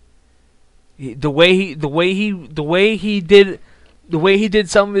guy. The way he did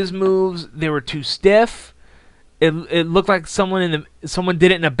some of his moves, they were too stiff. It looked like someone did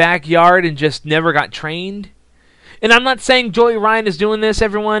it in a backyard and just never got trained." And I'm not saying Joey Ryan is doing this,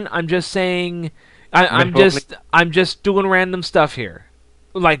 everyone. I'm just saying I'm just doing random stuff here,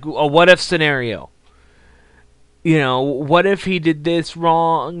 like a what if scenario. You know, what if he did this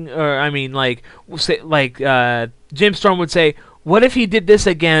wrong? Or I mean, Jim Storm would say, what if he did this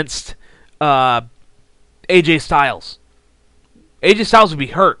against AJ Styles? AJ Styles would be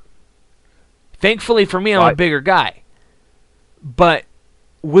hurt. Thankfully for me, I'm a bigger guy. But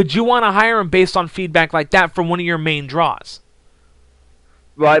would you want to hire him based on feedback like that from one of your main draws?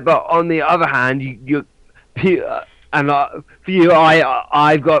 Right, but on the other hand, I have a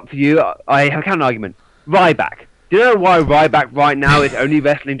counter argument. Ryback. Do you know why Ryback right now is only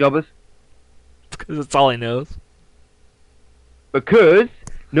wrestling jobbers? Because that's all he knows. Because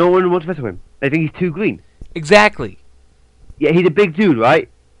no one wants to wrestle him. They think he's too green. Exactly. Yeah, he's a big dude, right?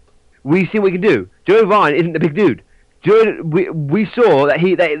 We see what he can do. Joe Ryan isn't a big dude. We saw that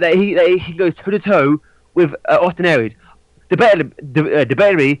he goes toe to toe with Austin Aries,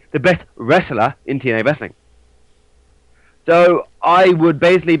 debatably the best wrestler in TNA wrestling. So I would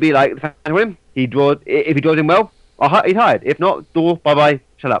basically be like, him. If he draws him well, he's hired. If not, door, bye bye,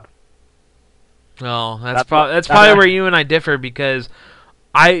 shut up. Oh, that's probably where you and I differ, because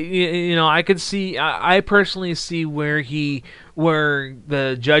I personally see where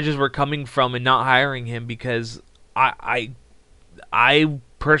the judges were coming from and not hiring him, because I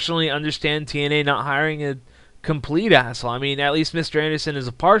personally understand TNA not hiring a complete asshole. I mean, at least Mr. Anderson is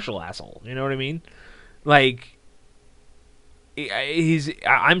a partial asshole. You know what I mean? Like,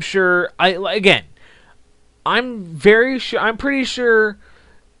 I'm pretty sure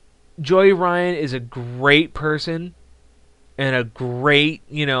Joey Ryan is a great person and a great,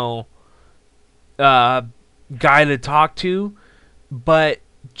 guy to talk to, but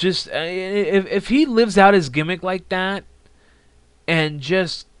just if he lives out his gimmick like that and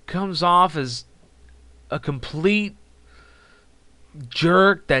just comes off as a complete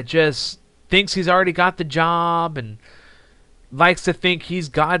jerk that just thinks he's already got the job, and likes to think he's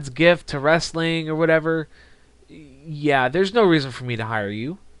God's gift to wrestling or whatever, yeah, there's no reason for me to hire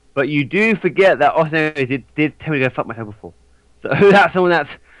you. But you do forget that Austin Aries did tell me to go fuck myself before. So that's someone that's...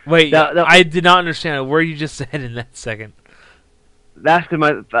 Wait, I did not understand where you just said in that second. That's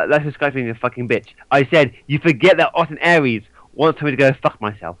because that's this guy being a fucking bitch. I said, you forget that Austin Aries once told me to go fuck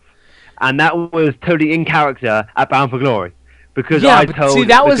myself. And that was totally in character at Bound for Glory. Because that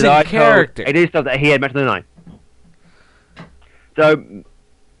was in character. It is stuff that he had match of the night. So,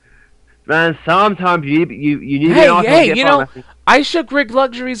 man, sometimes you need to be an Hey, you know, I shook Rick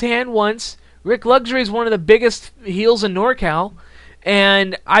Luxury's hand once. Rick Luxury is one of the biggest heels in NorCal.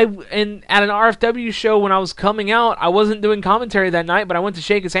 And at an RFW show when I was coming out, I wasn't doing commentary that night, but I went to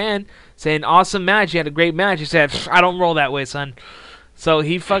shake his hand, saying, awesome match, you had a great match. He said, I don't roll that way, son. So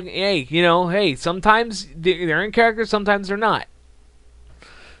he sometimes they're in character, sometimes they're not.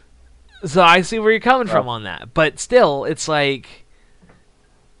 So I see where you're coming from on that. But still, it's like,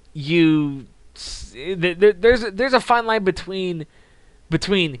 there's a fine line between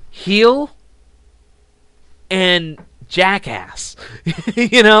heel and jackass,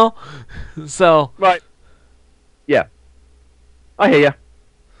 you know. So right, yeah, I hear you.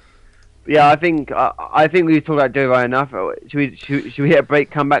 Yeah, I think we've talked about Joe Ryan enough. Should we hit a break,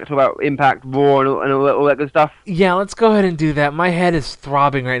 come back, talk about Impact, Raw, and all that good stuff? Yeah, let's go ahead and do that. My head is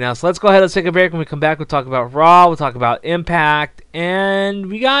throbbing right now, so let's go ahead. Let's take a break. When we come back, we'll talk about Raw, we'll talk about Impact, and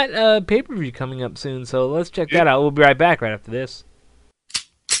we got a pay-per-view coming up soon. So let's check that out. We'll be right back right after this.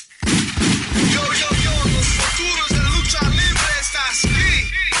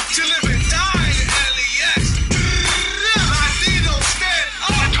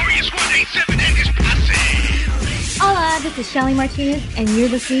 Hola, this is Shelly Martinez, and you're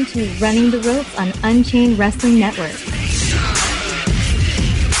listening to Running the Ropes on Unchained Wrestling Network.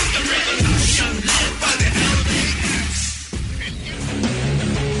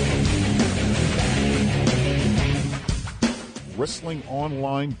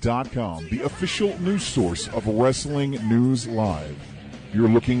 WrestlingOnline.com, the official news source of Wrestling News Live. If you're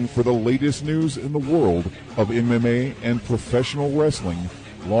looking for the latest news in the world of MMA and professional wrestling,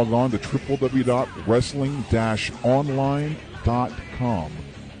 log on to www.wrestling-online.com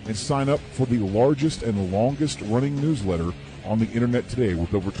and sign up for the largest and longest running newsletter on the internet today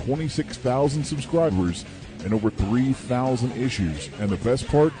with over 26,000 subscribers and over 3,000 issues. And the best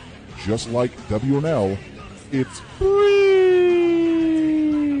part, just like WNL, it's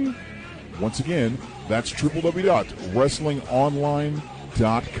free! Once again, that's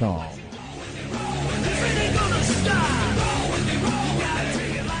www.wrestlingonline.com.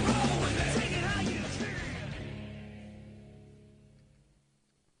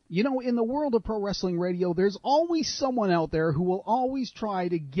 You know, in the world of pro wrestling radio, there's always someone out there who will always try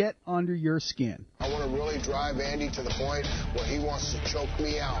to get under your skin. I want to really drive Andy to the point where he wants to choke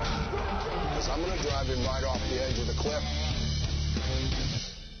me out. Because I'm going to drive him right off the edge of the cliff.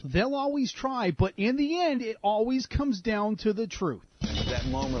 They'll always try, but in the end, it always comes down to the truth. At that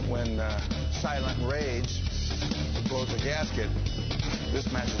moment when Silent Rage blows the gasket, this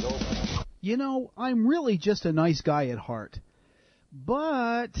match is over. You know, I'm really just a nice guy at heart.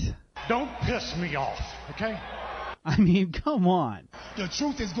 But don't piss me off, okay? I mean, come on. The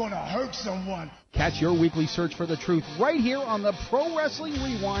truth is going to hurt someone. Catch your weekly search for the truth right here on the Pro Wrestling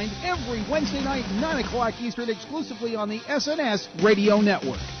Rewind every Wednesday night, 9 o'clock Eastern, exclusively on the SNS Radio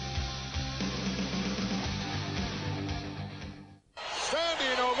Network.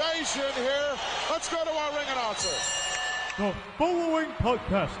 Standing ovation here. Let's go to our ring announcer. The following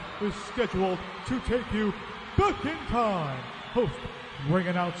podcast is scheduled to take you back in time. Host, ring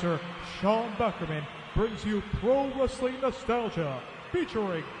announcer Sean Beckerman brings you pro wrestling nostalgia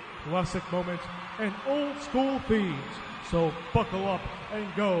featuring classic moments and old school themes. So buckle up and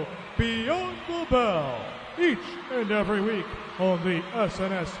go beyond the bell each and every week on the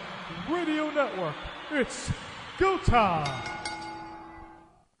SNS Radio Network. It's go time!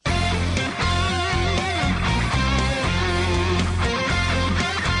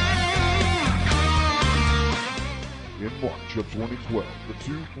 In March of 2012, the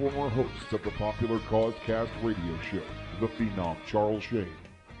two former hosts of the popular Causecast radio show, the Phenom Charles Shane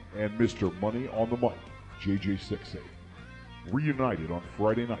and Mr. Money on the Mic, JJ68, reunited on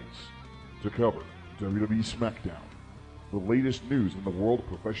Friday nights to cover WWE SmackDown, the latest news in the world of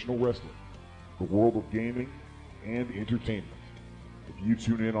professional wrestling, the world of gaming, and entertainment. If you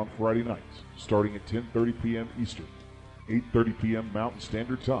tune in on Friday nights, starting at 10:30 p.m. Eastern, 8:30 p.m. Mountain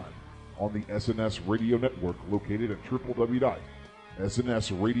Standard Time, on the SNS Radio Network located at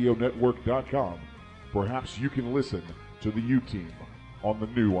www.snsradionetwork.com. Perhaps you can listen to the U-Team on the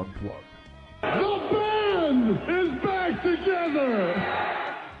new Unplugged. The best band is back together.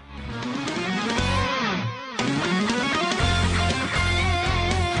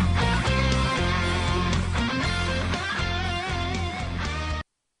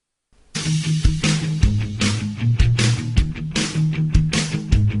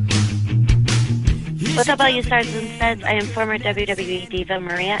 What's up, all you stars and studs? I am former WWE Diva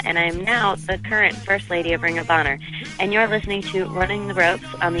Maria, and I am now the current First Lady of Ring of Honor. And you're listening to Running the Ropes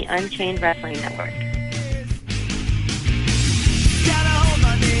on the Unchained Wrestling Network.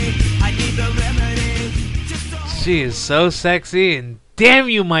 She is so sexy, and damn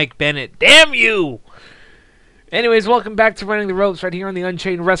you, Mike Bennett. Damn you! Anyways, welcome back to Running the Ropes right here on the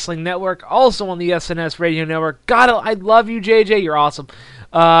Unchained Wrestling Network, also on the SNS Radio Network. God, I love you, JJ. You're awesome.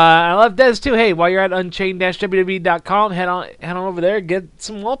 I love Des too. Hey, while you're at unchained-wwe.com, head on over there, get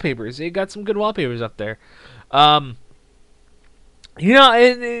some wallpapers. They got some good wallpapers up there. You know,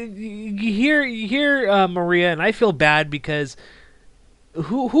 you hear Maria, and I feel bad because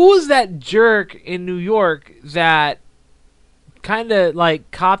who was that jerk in New York that kind of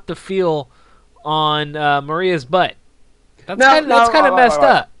like caught the feel on Maria's butt? That's kind of messed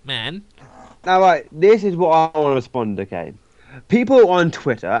up, man. Now, right, this is what I want to respond. Okay. People on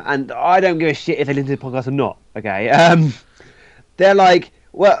Twitter, and I don't give a shit if they listen to the podcast or not. Okay, they're like,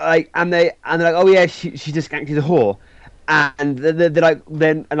 well, like, and they're like, oh yeah, she just skanked a whore, and they're like,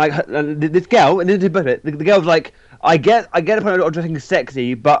 this girl, and the girl's like, I get a point of dressing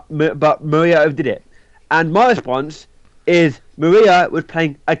sexy, but Maria overdid it, and my response is Maria was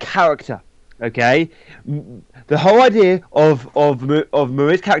playing a character. Okay, the whole idea of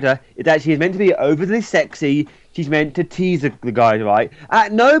Maria's character is that she is meant to be overly sexy. She's meant to tease the guy, right?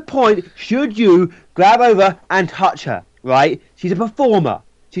 At no point should you grab over and touch her, right? She's a performer.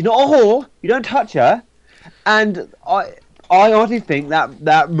 She's not a whore. You don't touch her. And I honestly think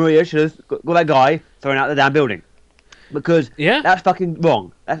that Maria should have got that guy thrown out the damn building. Because that's fucking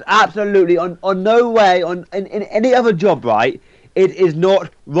wrong. That's absolutely on no way, in any other job, right? It is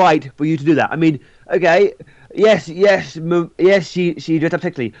not right for you to do that. I mean, okay... Yes, she dressed up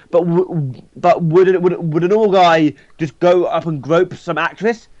sexily, but would a normal guy just go up and grope some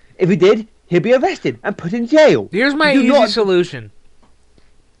actress? If he did, he'd be arrested and put in jail. Here's my easy solution.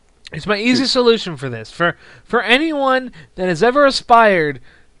 It's my easy solution for this. For anyone that has ever aspired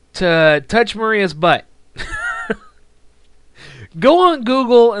to touch Maria's butt, go on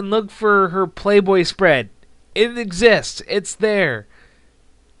Google and look for her Playboy spread. It exists. It's there.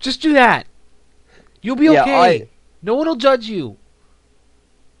 Just do that. You'll be okay. No one will judge you.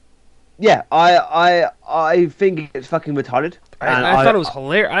 Yeah, I think it's fucking retarded. I thought it was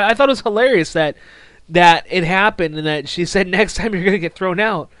hilarious. I thought it was hilarious that it happened and that she said next time you're gonna get thrown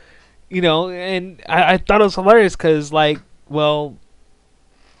out. You know, and I thought it was hilarious because, like, well,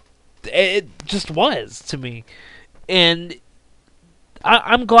 it just was to me, and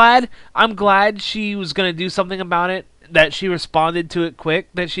I'm glad she was gonna do something about it. That she responded to it quick.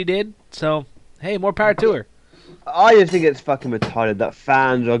 That she did. So. Hey, more power to her. I just think it's fucking retarded that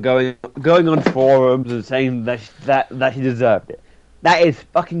fans are going on forums and saying that she deserved it. That is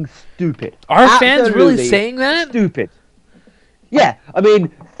fucking stupid. Are fans really saying that? Stupid. Yeah, I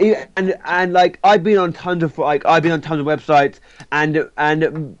mean, and like I've been on tons of websites, and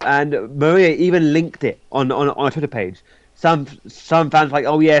Maria even linked it on a Twitter page. Some fans like,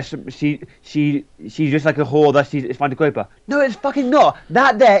 oh yes, she's just like a whore that it's fine to grope her. No, it's fucking not.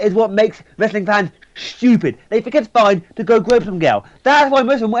 That there is what makes wrestling fans stupid. They think it's fine to go grope some girl. That's why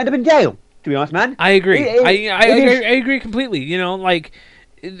most of them will end up in jail. To be honest, man. I agree. I agree completely. You know, like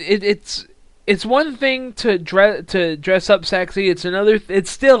it's one thing to dress up sexy. It's another. It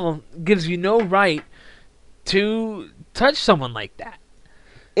still gives you no right to touch someone like that.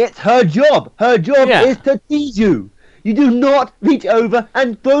 It's her job. Her job is to tease you. You do not reach over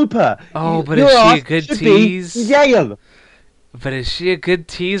and grope her. Oh, but is she a good tease? Jail. But is she a good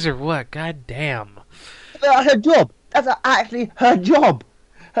tease or what? God damn. That's her job. That's actually her job.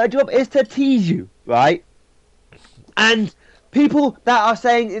 Her job is to tease you, right? And people that are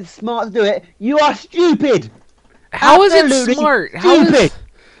saying it's smart to do it, you are stupid. How is it smart? Stupid.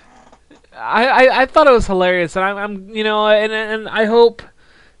 I thought it was hilarious, and I'm you know, and I hope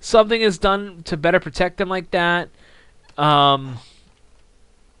something is done to better protect them like that. But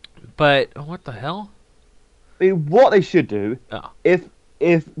what the hell? I mean, what they should do, if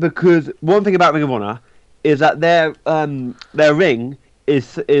because one thing about Ring of Honor is that their ring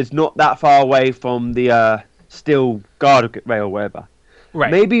is not that far away from the steel guard rail or whatever. Right.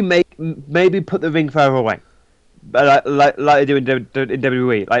 Maybe put the ring further away, like they do in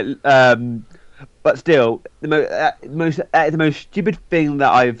WWE. Like But still, the most stupid thing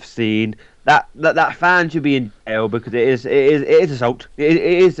that I've seen. That fan should be in jail because it is assault. It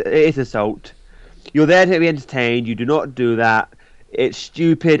is assault. You're there to be entertained. You do not do that. It's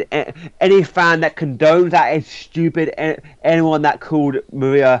stupid. Any fan that condones that is stupid. Anyone that called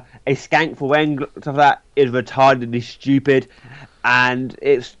Maria a skank for wearing stuff like that is retardedly stupid. And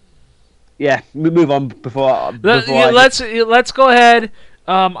it's move on before let's go ahead.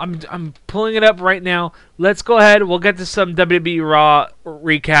 I'm pulling it up right now. Let's go ahead. We'll get to some WWE Raw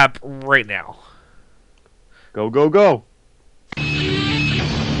recap right now. Go, go, go.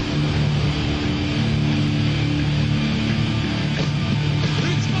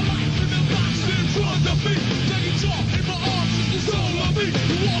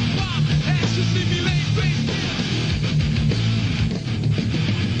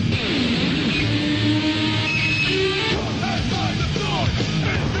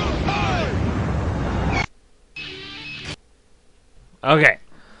 Okay.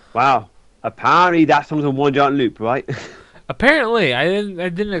 Wow. Apparently that song's on one giant loop, right? Apparently, I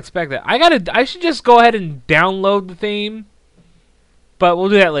didn't expect that. I should just go ahead and download the theme, but we'll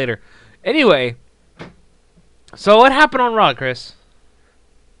do that later. Anyway, so what happened on Raw, Chris?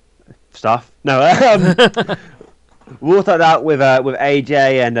 Stuff. No. We'll start out with AJ,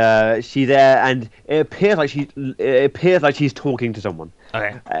 and she's there, and it appears like she's talking to someone.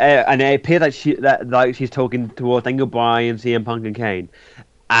 Okay. And it appears like she's talking towards Daniel Bryan, CM Punk, and Kane.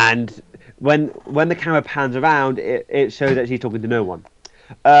 And when the camera pans around, it shows that she's talking to no one.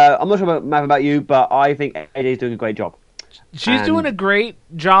 I'm not sure about you, but I think AJ's doing a great job. She's doing a great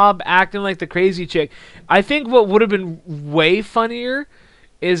job acting like the crazy chick. I think what would have been way funnier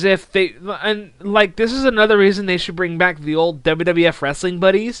is if they, and like this is another reason they should bring back the old WWF wrestling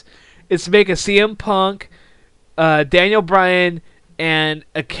buddies, is to make a CM Punk, Daniel Bryan, and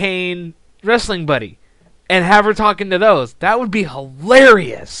a Kane wrestling buddy, and have her talking to those. That would be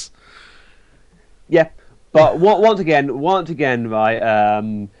hilarious. Yeah, but once again,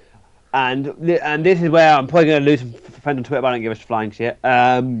 right? And this is where I'm probably going to lose some friends on Twitter, but I don't give a flying shit.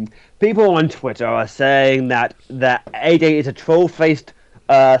 People on Twitter are saying that AJ is a troll-faced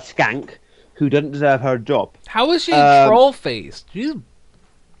skank who doesn't deserve her job. How is she troll-faced? She's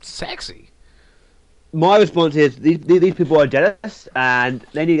sexy. My response is these people are jealous and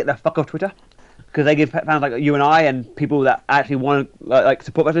they need to get the fuck off Twitter because they give fans like you and I and people that actually want to like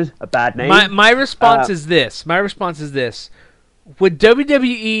support wrestlers a bad name. My response is this. Would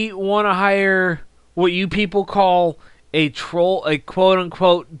WWE want to hire what you people call a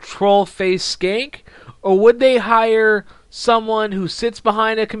quote-unquote troll-faced skank, or would they hire someone who sits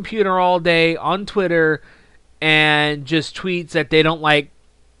behind a computer all day on Twitter and just tweets that they don't like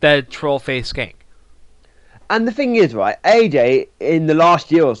the troll-faced skank? And the thing is, right, AJ in the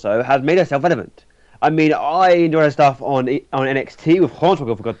last year or so has made herself relevant. I mean, I enjoy her stuff on NXT with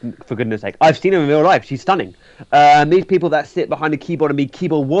Hornswoggle, for goodness sake. I've seen her in real life. She's stunning. These people that sit behind a keyboard and be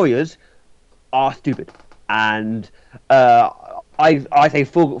keyboard warriors are stupid. And I say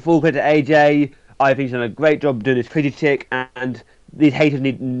full credit to AJ. I think she's done a great job doing this crazy chick, and these haters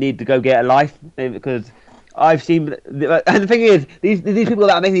need to go get a life because I've seen. And the thing is, these people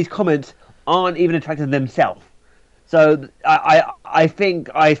that are making these comments aren't even attracted to themselves. So I think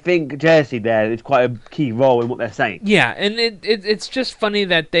Jersey there is quite a key role in what they're saying. Yeah, and it's just funny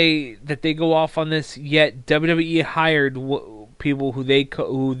that they go off on this. Yet WWE hired people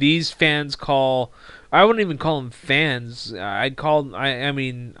who these fans call. I wouldn't even call them fans. I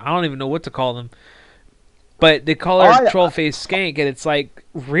mean I don't even know what to call them. But they call her troll-faced skank, and it's like,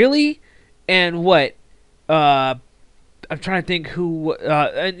 really? And what? I'm trying to think who.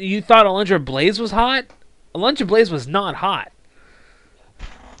 And you thought Alundra Blaze was hot? Alundra Blaze was not hot.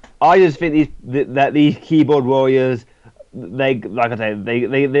 I just think that these keyboard warriors, they give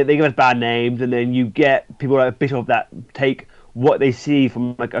us bad names, and then you get people like Bischoff that take what they see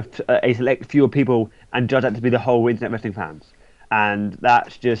from like a select few people and judge that to be the whole internet wrestling fans. And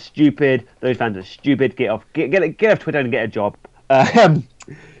that's just stupid. Those fans are stupid. Get off Twitter and get a job.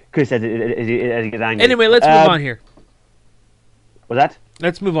 Chris says it as he gets angry. Anyway, let's move on here. What's that?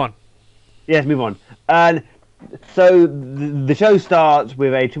 Let's move on. Yes, move on. And so the show starts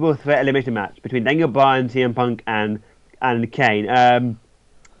with a triple threat elimination match between Daniel Bryan, CM Punk, and Kane.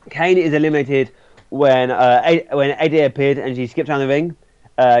 Kane is eliminated when AJ appeared and she skips down the ring.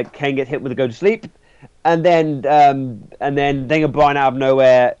 Kane gets hit with a go to sleep, and then Daniel Bryan out of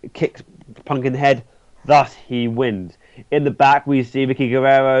nowhere kicks Punk in the head. Thus, he wins. In the back, we see Vicky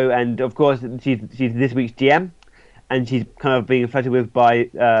Guerrero, and of course, she's this week's GM, and she's kind of being flirted with by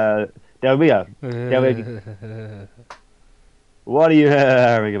Del Rio. What are you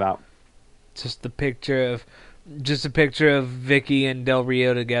hearing about? Just a picture of Vicky and Del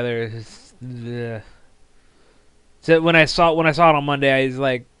Rio together. So when I saw it on Monday, I was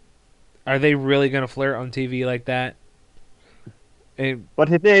like, "Are they really gonna flirt on TV like that?" What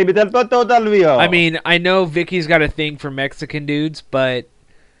his name is Alberto Del Rio. I mean, I know Vicky's got a thing for Mexican dudes, but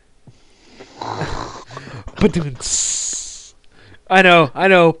I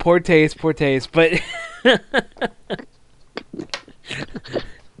know, poor taste, but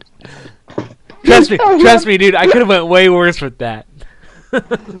trust me, dude, I could have went way worse with that.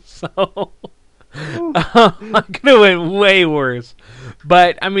 So I could have went way worse.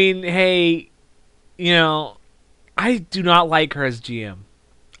 But I mean, hey, I do not like her as GM.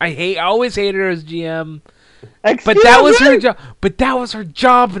 I always hated her as GM. But that was her job. But that was her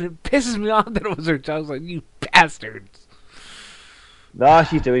job, and it pisses me off that it was her job. I was like, you bastards. No,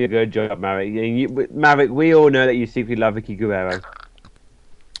 she's doing a good job, Maverick. Maverick, we all know that you secretly love Vicky Guerrero.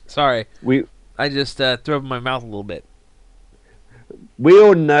 Sorry. I just threw up in my mouth a little bit. We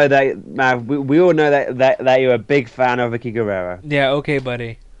all know that, Mav. We all know that you're a big fan of Vicky Guerrero. Yeah, okay,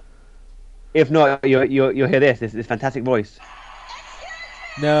 buddy. If not, you'll hear this fantastic voice.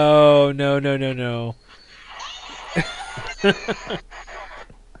 No.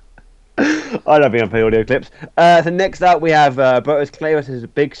 I love being on play audio clips. So next up we have Brodus Clay versus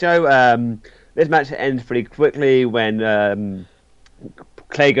Big Show. This match ends pretty quickly when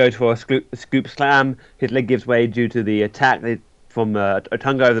Clay goes for a scoop slam. His leg gives way due to the attack from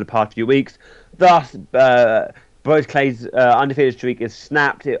Otunga over the past few weeks. Thus, Brodus Clay's undefeated streak is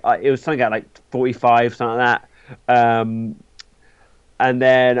snapped. It was something at like 45, something like that. And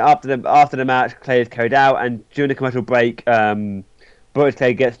then after the match, Clay is carried out, and during the commercial break, Brodus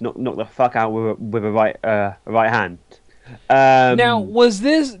Clay gets knocked the fuck out with a right hand. Now,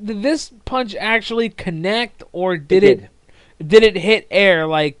 did this punch actually connect, or did it hit air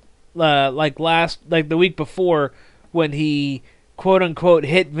like the week before when he quote unquote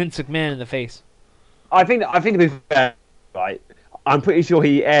hit Vince McMahon in the face? I think to be fair, right, I'm pretty sure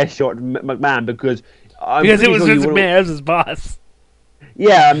he air shot McMahon because it was Vince McMahon as his boss.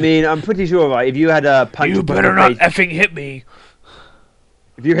 Yeah, I mean, I'm pretty sure, right, if you had a punch... You better not effing hit me.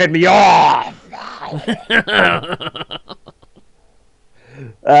 If you hit me off!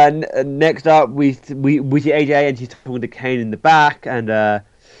 Next up, we see AJ, and she's talking to Kane in the back, and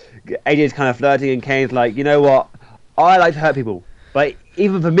AJ's kind of flirting, and Kane's like, you know what? I like to hurt people, but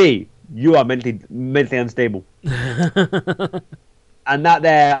even for me, you are mentally unstable. And that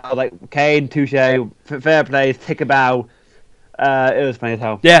there, I was like, Kane, touche, fair play, take a bow. It was funny as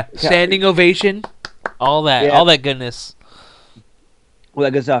hell. Yeah, standing ovation, all that goodness. All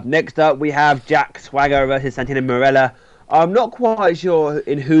that good stuff. Next up, we have Jack Swagger versus Santino Marella. I'm not quite sure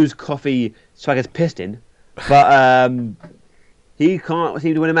in whose coffee Swagger's pissed in, but he can't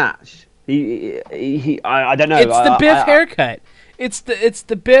seem to win a match. I don't know. It's the Biff haircut. It's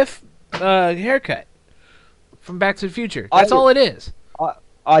the Biff haircut from Back to the Future. That's all it is.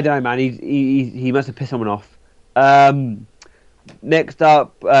 I don't know, man. He must have pissed someone off. Next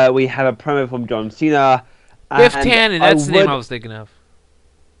up, we have a promo from John Cena. Biff Tannen, that's the name I was thinking of.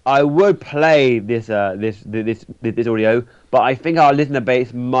 I would play this audio, but I think our listener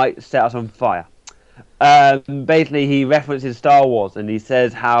base might set us on fire. Basically, he references Star Wars, and he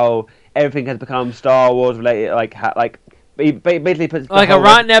says how everything has become Star Wars related. He basically puts like a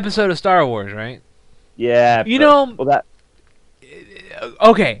rotten episode of Star Wars, right? Yeah.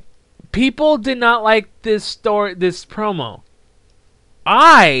 Okay, people did not like this promo.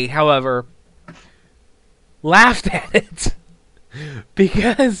 I, however, laughed at it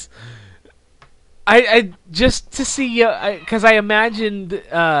because I just to see because I imagined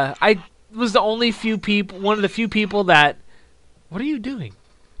I was the only one of the few people that. What are you doing?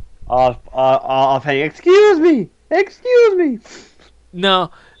 I'm saying, excuse me.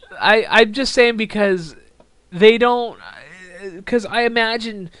 No, I'm just saying because they don't. Because I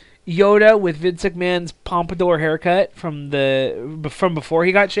imagine Yoda with Vince McMahon's pompadour haircut from before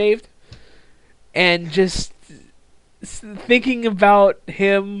he got shaved, and just thinking about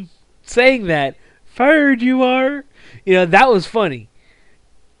him saying that, "Fired you are," that was funny.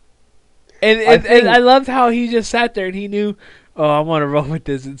 And I loved how he just sat there and he knew, oh, I want to roll with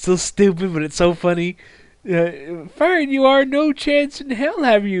this. It's so stupid, but it's so funny. Fired you are, no chance in hell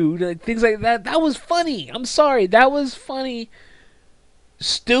have you. Like, things like that. That was funny. I'm sorry. That was funny.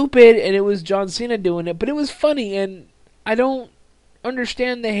 Stupid, and it was John Cena doing it, but it was funny, and I don't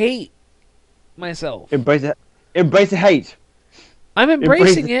understand the hate myself. Embrace it. Embrace the hate. I'm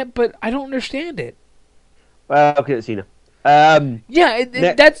embracing it, but I don't understand it. Well, okay, Cena.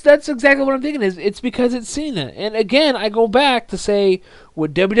 That's exactly what I'm thinking. It's because it's Cena, and again, I go back to say,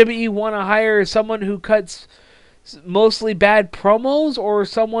 would WWE want to hire someone who cuts mostly bad promos, or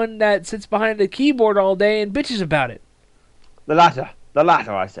someone that sits behind a keyboard all day and bitches about it? The latter,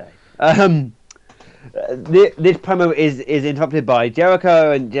 I say. This promo is interrupted by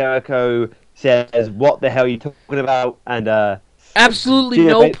Jericho, and Jericho says, "What the hell are you talking about?" And absolutely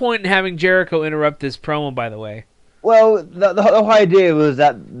no point in having Jericho interrupt this promo, by the way. Well, the whole idea was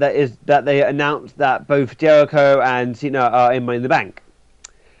that they announced that both Jericho and Cena are in Money in the Bank.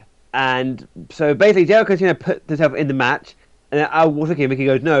 And so basically Jericho's going to put himself in the match, and then Al Walter and Mickey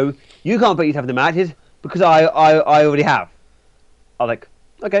goes, "No, you can't put yourself in the matches because I already have." I was like,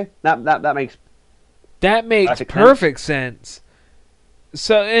 okay, that makes perfect sense.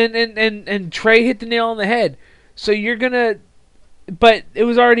 So and Trey hit the nail on the head. So you're gonna, but it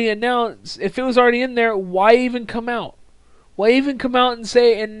was already announced. If it was already in there, why even come out? Why even come out and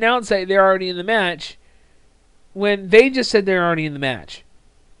announce that they're already in the match when they just said they're already in the match?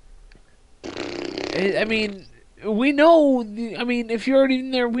 I mean, we know. I mean, if you're already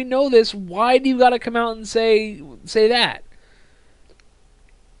in there, we know this. Why do you got to come out and say that?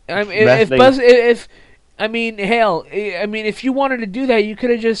 I mean, if you wanted to do that, you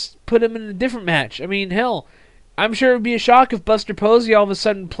could have just put him in a different match. I mean, hell, I'm sure it would be a shock if Buster Posey all of a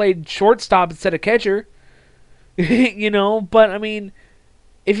sudden played shortstop instead of catcher. But I mean,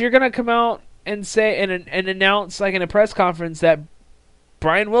 if you're gonna come out and say and announce like in a press conference that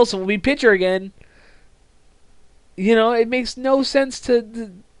Brian Wilson will be pitcher again, it makes no sense to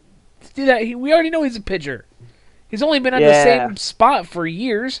do that. We already know he's a pitcher. He's only been at the same spot for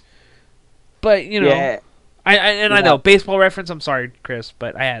years. But, I know, baseball reference, I'm sorry, Chris,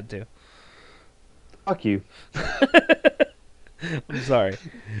 but I had to. Fuck you. I'm sorry.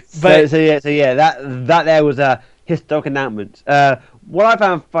 But so that there was a historic announcement. What I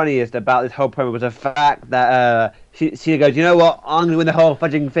found funniest about this whole promo was the fact that she goes, "You know what? I'm going to win the whole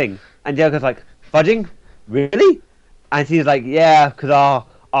fudging thing." And Jericho's like, "Fudging? Really?" And she's like, "Yeah, because our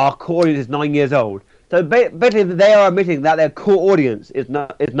core audience is 9 years old." So basically, they are admitting that their core audience is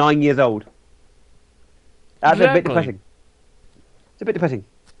 9 years old. That's a bit depressing. It's a bit depressing.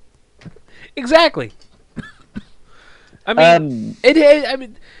 Exactly. I mean, I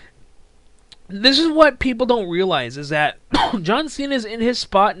mean, this is what people don't realize is that John Cena is in his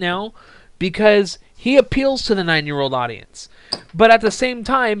spot now because he appeals to the 9-year-old audience. But at the same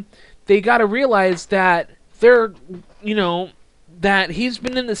time, they got to realize that that he's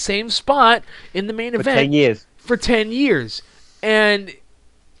been in the same spot in the main event for 10 years. And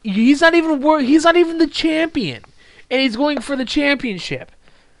he's not even the champion, and he's going for the championship.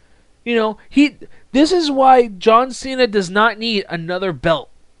 This is why John Cena does not need another belt.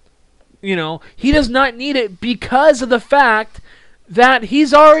 He does not need it because of the fact that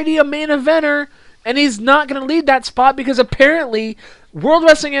he's already a main eventer, and he's not going to lead that spot because apparently World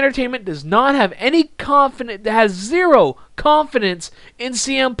Wrestling Entertainment does not have any confidence, has zero confidence in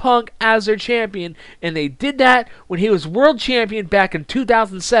CM Punk as their champion, and they did that when he was world champion back in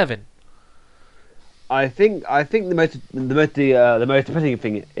 2007. I think the most depressing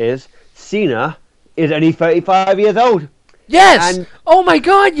thing is Cena is only 35 years old. Yes. Oh my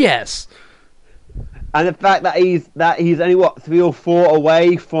God, yes. And the fact that he's only 3 or 4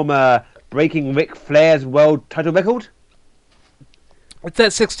 away from breaking Ric Flair's world title record. It's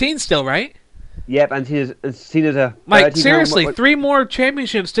at 16 still, right? Yep, and Cena's a... Mike, seriously, 3 more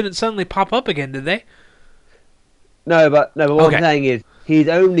championships didn't suddenly pop up again, did they? No, but what I'm saying is he's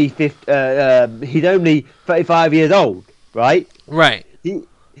only 35 years old, right? Right.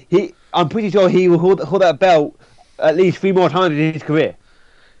 I'm pretty sure he will hold that belt at least 3 more times in his career.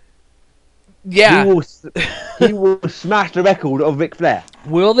 Yeah. He will smash the record of Ric Flair.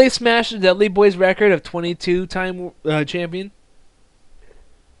 Will they smash the Dudley Boys record of 22-time champion?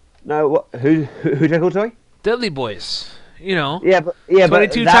 No, who's record, sorry? Dudley Boys. Yeah,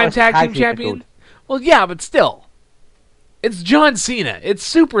 22-time tag team champion. Record. Well, yeah, but still, it's John Cena. It's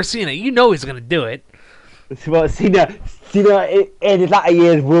Super Cena. You know he's gonna do it. Well, Cena in his latter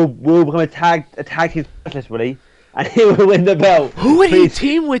years will become a tag team specialist, really, and he will win the belt. Who would he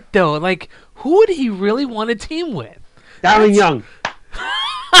team with though? Like, who would he really want to team with? Darren Young.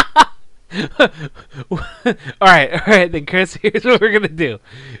 All right, then, Chris. Here's what we're gonna do.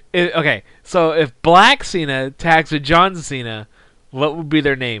 So if Black Cena tags with John Cena, what would be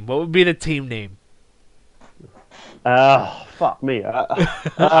their name? What would be the team name? Fuck me.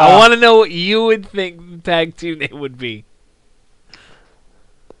 I want to know what you would think the tag team name would be.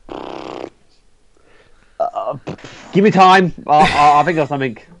 Give me time. I'll think of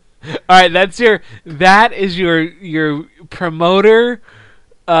something. All right, that is your promoter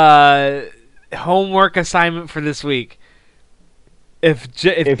homework assignment for this week. If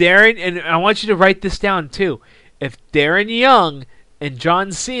Darren, and I want you to write this down too, if Darren Young and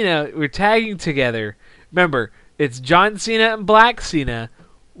John Cena were tagging together, remember, it's John Cena and Black Cena,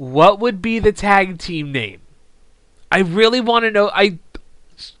 what would be the tag team name? I really want to know. I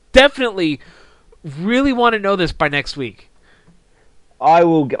definitely really want to know this by next week. I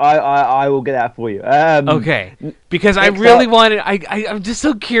will get that for you. Okay, because I really want it. I'm just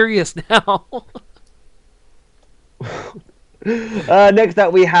so curious now. Next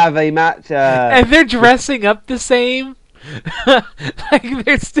up, we have a match. And they're dressing up the same. Like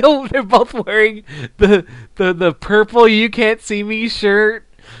they're both wearing the purple "You Can't See Me" shirt,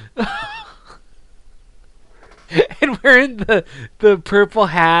 and wearing the purple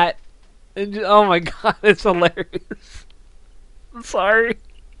hat. And oh my god, it's hilarious. I'm sorry.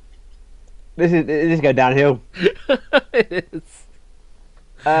 This is going downhill. It is.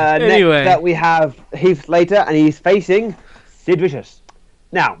 Anyway. Next up, we have Heath Slater, and he's facing Sid Vicious.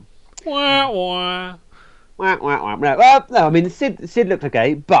 Now, well, no, I mean Sid looked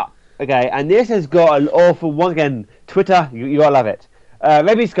okay, but and this has got an awful once again. Twitter, you gotta love it.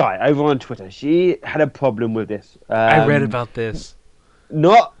 Rebby Sky over on Twitter, she had a problem with this. I read about this.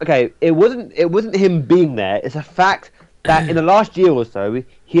 It wasn't him being there. It's a fact that in the last year or so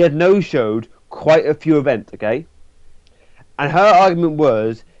he had no-showed quite a few events. Okay, and her argument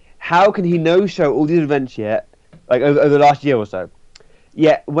was, how can he no-show all these events yet? Like over the last year or so.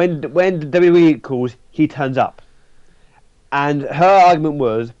 Yet when the WWE calls, he turns up. And her argument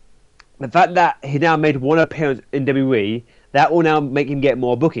was the fact that he now made one appearance in WWE, that will now make him get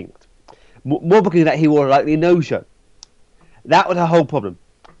more bookings. More bookings that he will likely no-show. That was her whole problem,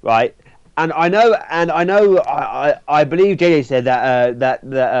 right? And I believe JJ said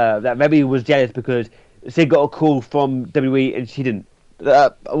that Rebby was jealous because Sid got a call from WWE and she didn't.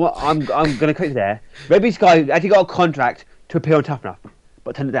 I'm going to cut you there. Rebby Sky actually got a contract to appear on Tough Enough,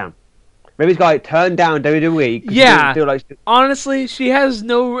 but turned it down. Rebby Sky turned down WWE. Yeah, honestly, she has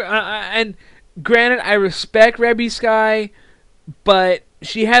no... and granted, I respect Rebby Sky, but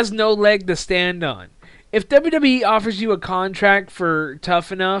she has no leg to stand on. If WWE offers you a contract for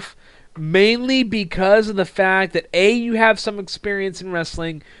Tough Enough, mainly because of the fact that A, you have some experience in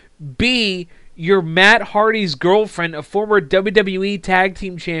wrestling, B, you're Matt Hardy's girlfriend, a former WWE Tag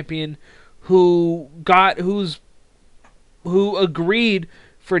Team Champion, who agreed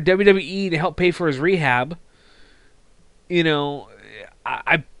for WWE to help pay for his rehab. You know,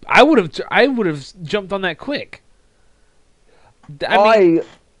 I would have jumped on that quick.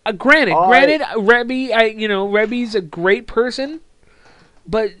 Granted, Rebby's a great person,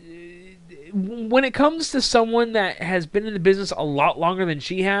 but when it comes to someone that has been in the business a lot longer than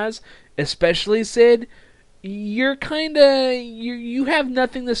she has, especially Sid, you have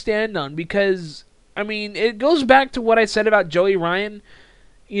nothing to stand on because, I mean, it goes back to what I said about Joey Ryan.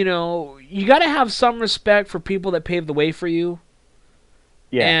 You know, you got to have some respect for people that paved the way for you.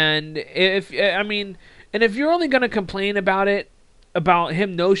 Yeah. And if you're only going to complain about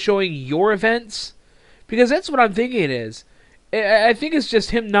him no-showing your events, because that's what I'm thinking it is. I think it's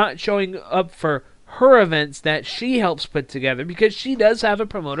just him not showing up for her events that she helps put together, because she does have a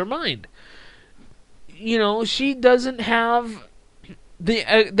promoter mind. You know, she doesn't have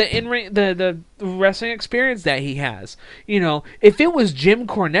the in-ring, the wrestling experience that he has. You know, if it was Jim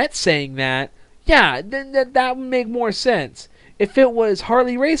Cornette saying that, yeah, then that would make more sense. If it was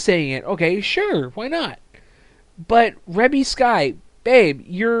Harley Race saying it, okay, sure, why not? But Rebby Sky, babe,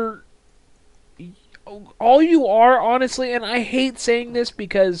 you're all you are, honestly, and I hate saying this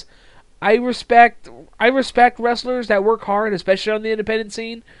because I respect wrestlers that work hard, especially on the independent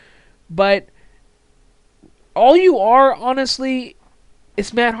scene, but all you are, honestly,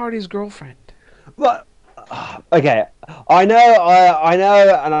 is Matt Hardy's girlfriend. Well, okay, I know, and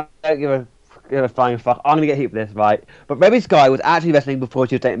I don't give a flying fuck. I'm gonna get heat for this, right? But Rebby Sky was actually wrestling before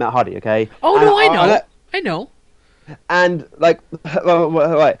she was dating Matt Hardy, okay? Oh and no, I know. And right,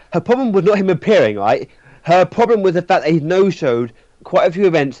 her problem was not him appearing, right? Her problem was the fact that he's no-showed quite a few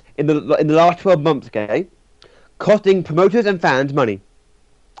events in the last 12 months, okay, costing promoters and fans money.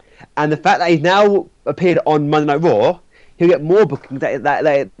 And the fact that he's now appeared on Monday Night Raw, he'll get more bookings that he's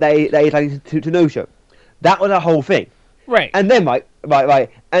likely to no-show. That was the whole thing. Right. And then, right,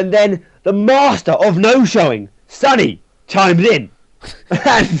 and then the master of no-showing, Sonny, chimes in.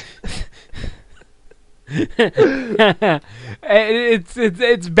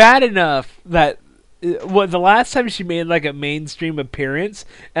 It's bad enough that the last time she made like a mainstream appearance,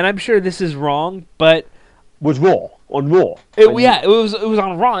 and I'm sure this is wrong, but was Raw on Raw. It was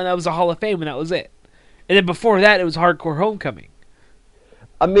on Raw, and that was a Hall of Fame, and that was it. And then before that, it was Hardcore Homecoming.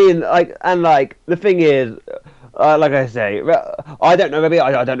 I mean, the thing is, like I say, I don't know, maybe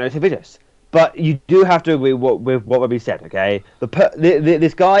I don't know Sid Vicious, but you do have to agree with what Robbie said, okay?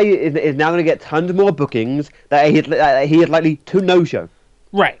 This guy is now going to get tons more bookings that he is likely to no-show.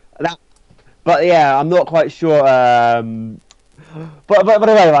 Right. But yeah, I'm not quite sure. But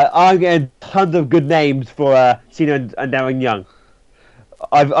anyway, I'm getting tons of good names for Cena and Darren Young.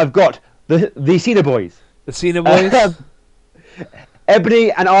 I've got the Cena Boys. The Cena Boys?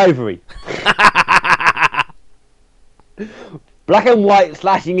 Ebony and Ivory. Black and white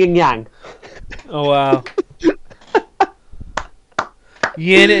 / yin and yang. Oh wow.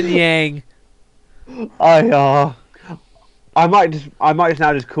 Yin and yang. I might just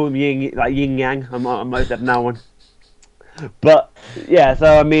now just call them yin yang. I might have now one. But yeah,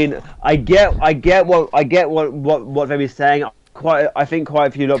 so I mean, I get what Remi's saying. I think quite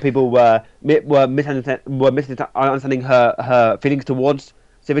a few people were misunderstanding her feelings towards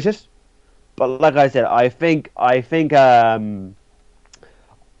Sid Vicious. But like I said, I think Sid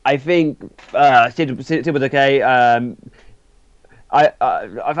was okay. I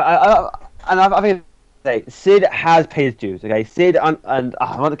think Sid has paid his dues. Okay, Sid and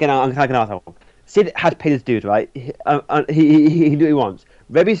once again, I'm kind of an asshole. Sid has paid his dues, right? He knew what he wants.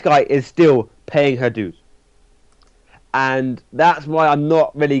 Rebby Sky is still paying her dues. And that's why I'm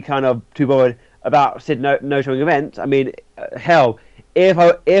not really kind of too bothered about Sid no showing events. I mean, hell, if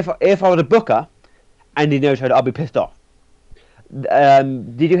I was a booker and he no showed, I'll be pissed off.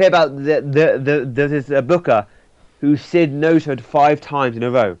 Did you hear about there's this booker who Sid no showed 5 times in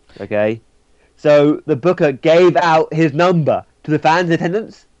a row? Okay, so the booker gave out his number to the fans in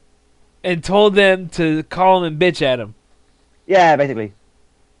attendance and told them to call him and bitch at him. Yeah, basically.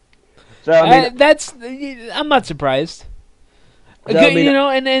 So I mean, I'm not surprised. So, I mean,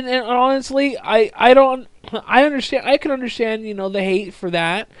 and honestly, I don't. I understand. I can understand, the hate for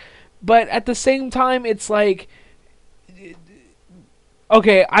that, but at the same time, it's like,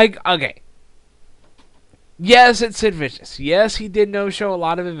 okay. Yes, it's Sid Vicious. Yes, he did no-show a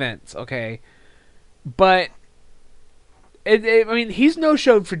lot of events. Okay, but I mean, he's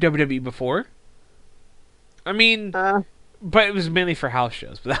no-showed for WWE before. I mean. But it was mainly for house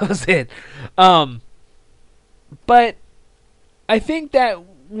shows, but that was it. But I think that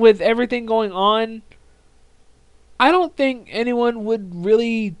with everything going on, I don't think anyone would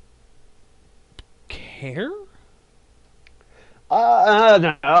really care. No,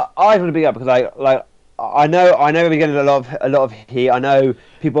 I want to big up because I know we're getting a lot of heat. I know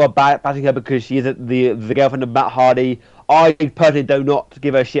people are batting her because she's the girlfriend of Matt Hardy. I personally do not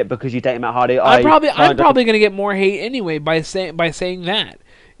give her shit because she's dating Matt Hardy. I'm probably going to get more hate anyway by saying that,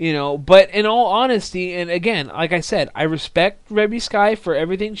 But in all honesty, and again, like I said, I respect Rebby Sky for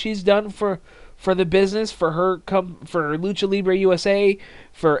everything she's done for the business, for for Lucha Libre USA,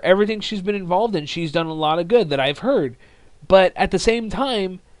 for everything she's been involved in. She's done a lot of good that I've heard. But at the same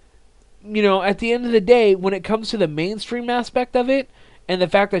time, at the end of the day, when it comes to the mainstream aspect of it, and the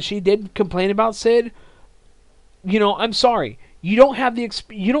fact that she did complain about Sid, I'm sorry. You don't have the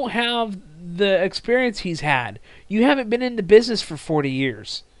experience he's had. You haven't been in the business for 40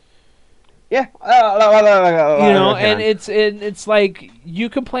 years. Yeah. And it's like you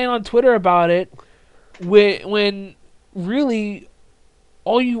complain on Twitter about it when really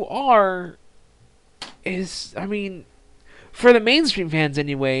all you are is, I mean, for the mainstream fans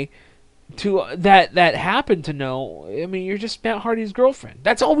anyway, to that happen to know, I mean, you're just Matt Hardy's girlfriend.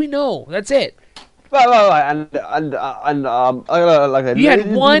 That's all we know. That's it. Right, you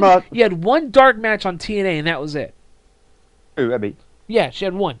had one dark match on TNA, and that was it. Who, Abby? Yeah, she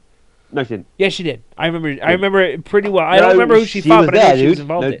had one. No, she didn't. Yeah, she did. I remember it pretty well. I don't remember who she fought, but I know she was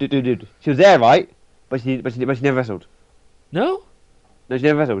involved in. Dude. She was there, right? But she never wrestled. No? No, she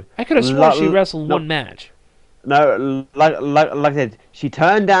never wrestled. I could have sworn she wrestled one match. No, like I said, she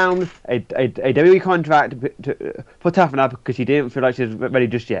turned down a WWE contract for Tough Enough because she didn't feel like she was ready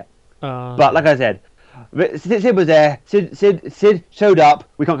just yet. But like I said, Sid was there. Sid showed up.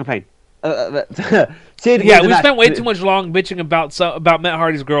 We can't complain. Sid. Yeah, we spent way too much long bitching about Matt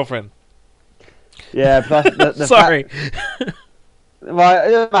Hardy's girlfriend. Yeah. Plus, the sorry.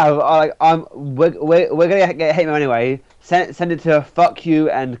 Right. We're gonna get hate mail anyway. Send it to fuck you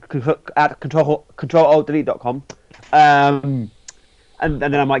and at control-alt-delete.com. And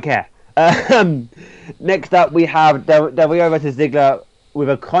then I might care. Next up, we have Del Rio versus Ziggler with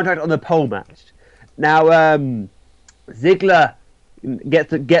a contract on the pole match. Now, Ziggler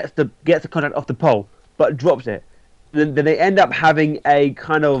gets the contract off the pole, but drops it. Then they end up having a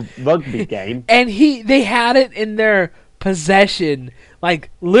kind of rugby game. And they had it in their possession, like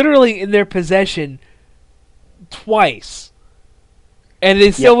literally in their possession, twice. And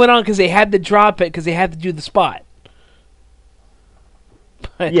they still went on because they had to drop it because they had to do the spot.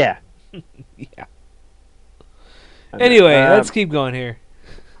 But, yeah. Yeah. Anyway, let's keep going here.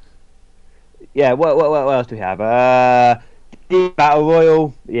 Yeah, what else do we have? The Battle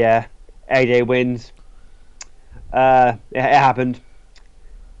Royal, yeah. AJ wins. It happened.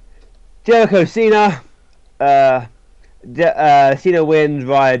 Jericho Cena. Cena wins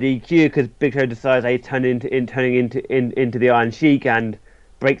via DQ because Big Show decides he's turning into the Iron Sheik and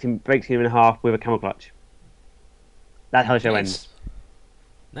breaks him in half with a camel clutch. That's how the show ends.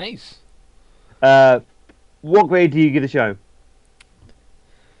 Nice. What grade do you give the show?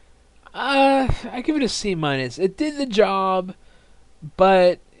 I give it a C-. It did the job,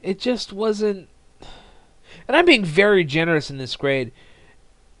 but it just wasn't. And I'm being very generous in this grade.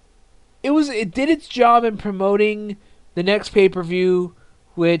 It did its job in promoting the next pay-per-view,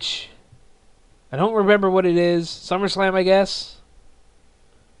 which I don't remember what it is. SummerSlam, I guess.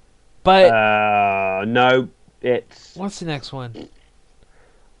 But no, it's. What's the next one?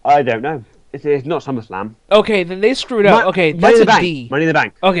 I don't know. It's not SummerSlam. Okay, then they screwed up. Okay, Money that's in the a Bank. D. Money in the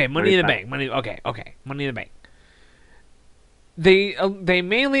Bank. Okay, Money in the Bank. Money in the Bank. They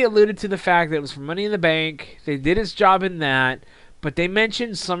mainly alluded to the fact that it was for Money in the Bank. They did its job in that, but they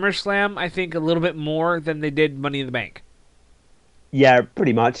mentioned SummerSlam, I think, a little bit more than they did Money in the Bank. Yeah,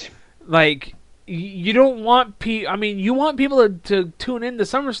 pretty much. Like, you don't want you want people to tune in to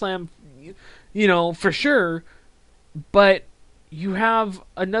SummerSlam, for sure, but you have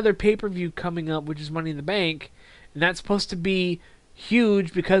another pay-per-view coming up, which is Money in the Bank, and that's supposed to be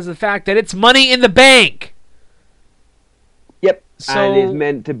huge because of the fact that it's Money in the Bank. Yep. So, and it's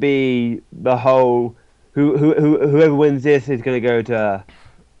meant to be the whole whoever wins this is going to go to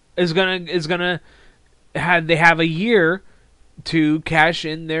they have a year to cash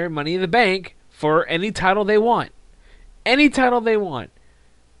in their Money in the Bank for any title they want. Any title they want.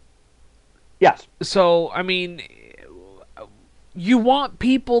 Yes. So, you want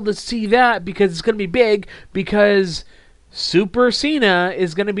people to see that because it's going to be big, because Super Cena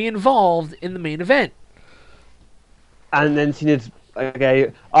is going to be involved in the main event. And then Cena's...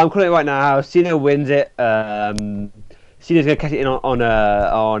 Okay, I'm calling it right now. Cena wins it. Cena's going to catch it in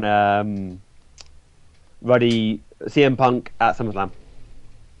on Ruddy CM Punk at SummerSlam.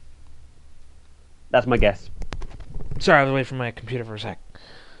 That's my guess. Sorry, I was away from my computer for a sec.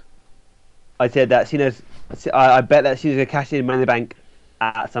 I said that Cena's... I bet that Cena's going to cash in Money in the Bank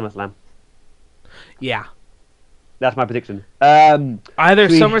at SummerSlam. Yeah. That's my prediction. Either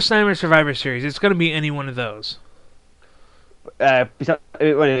SummerSlam or Survivor Series. It's going to be any one of those. It'd be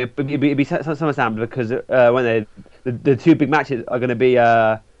SummerSlam because when the two big matches are going to be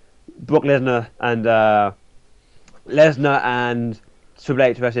Brock Lesnar and Triple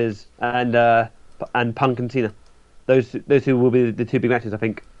H versus and Punk and Cena. Those two will be the two big matches, I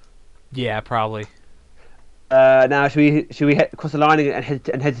think. Yeah, probably. Now, should we cross the line and head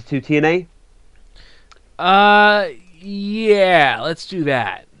to TNA? Yeah, let's do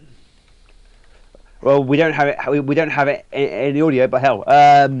that. Well, we don't have it. We don't have it in the audio, but hell,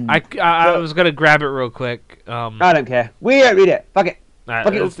 I was gonna grab it real quick. I don't care. We don't read it. Fuck it. Right,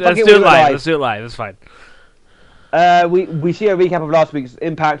 let's do it live. Let's do it live. That's fine. We see a recap of last week's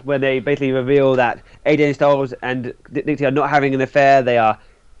Impact when they basically reveal that AJ Styles and Dixie are not having an affair. They are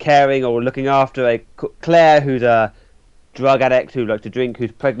caring or looking after a Claire who's a drug addict who likes to drink,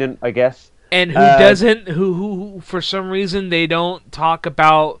 who's pregnant, I guess. And who doesn't? Who for some reason they don't talk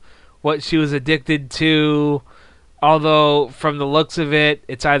about what she was addicted to. Although from the looks of it,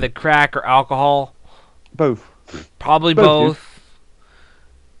 it's either crack or alcohol. Both. Probably both.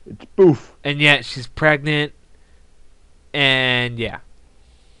 It's both. And yet she's pregnant. And yeah.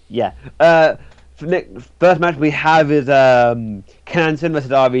 Yeah. First match we have is Ken Anderson versus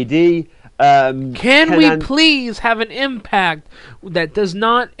RVD. Can we please have an Impact that does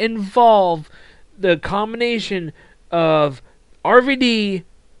not involve the combination of RVD,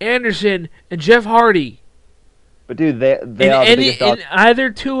 Anderson, and Jeff Hardy? But dude, they are the biggest stars. In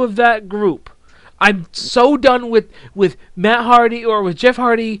either two of that group. I'm so done with Matt Hardy or with Jeff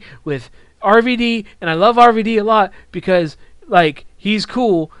Hardy, with RVD, and I love RVD a lot because he's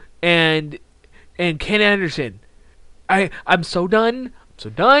cool, and Ken Anderson. I'm so done.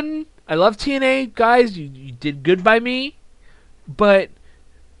 I love TNA, guys. You did good by me, but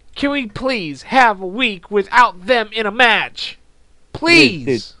can we please have a week without them in a match?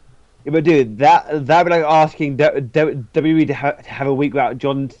 Please. Dude, that'd be like asking WWE to have a week without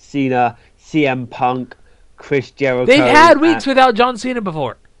John Cena, CM Punk, Chris Jericho. They've had weeks without John Cena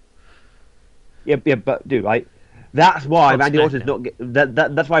before. Yeah, but dude, right? That's why On Randy Orton's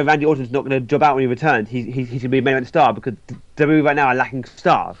SmackDown. that's why Randy Orton's not going to job out when he returns. He's going to be a main event star because WWE right now are lacking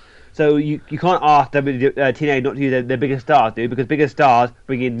stars. So you can't ask TNA not to use their biggest stars, dude, because biggest stars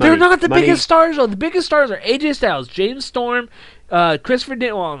bring in money. They're not the biggest stars, though. The biggest stars are AJ Styles, James Storm, Christopher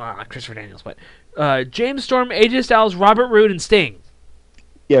Daniels. Well, not Christopher Daniels, but James Storm, AJ Styles, Robert Roode, and Sting.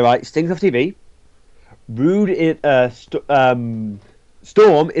 Yeah, right. Sting's off TV. Roode is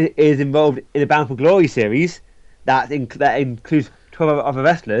Storm is involved in the Bound for Glory series that includes 12 other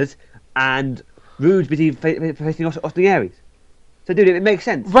wrestlers, and Roode's busy facing Austin Aries. So, dude, it makes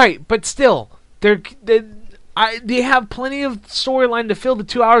sense. Right, but still, they have plenty of storyline to fill the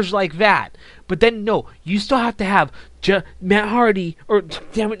 2 hours like that. But then, no, you still have to have Matt Hardy, or,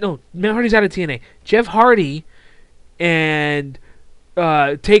 damn it, no, Matt Hardy's out of TNA. Jeff Hardy and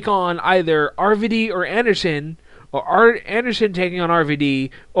take on either RVD or Anderson, or Anderson taking on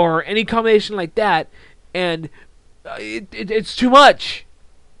RVD, or any combination like that, and it's too much.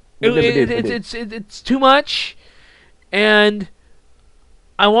 It's too much, and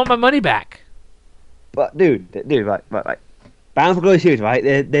I want my money back. But dude, right. Bound for Glory series, right?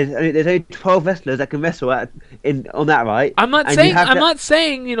 There's only 12 wrestlers that can wrestle on that, right? I'm not saying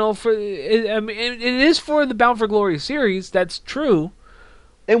for it is for the Bound for Glory series. That's true.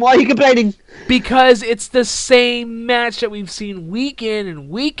 Then why are you complaining? Because it's the same match that we've seen week in and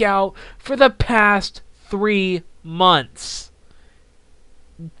week out for the past 3 months.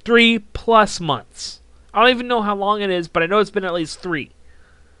 3+ months. I don't even know how long it is, but I know it's been at least 3.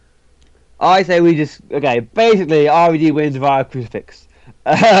 I say we basically RVD wins via crucifix.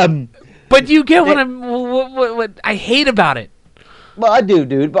 But you get what I hate about it. But I do,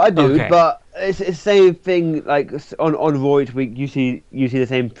 dude. Okay. But it's the same thing. Like on Raw each week, you see the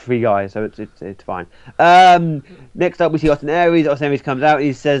same 3 guys, so it's fine. Next up, we see Austin Aries. Austin Aries comes out and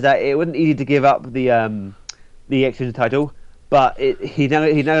he says that it wasn't easy to give up the X Division title, but he's now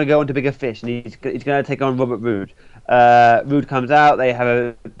going to go on to bigger fish, and he's going to take on Robert Roode. Roode comes out. They have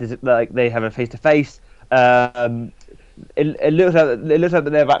a face to face. It looks like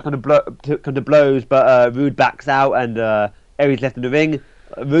they're about to come to blows, but Roode backs out and Aries left in the ring.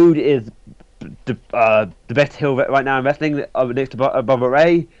 Roode is the best heel right now in wrestling, next to Bobby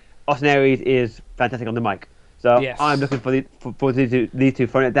Ray. Austin Aries is fantastic on the mic. So yes. I'm looking for these two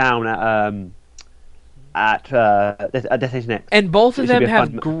throwing it down at Destination X. And both of them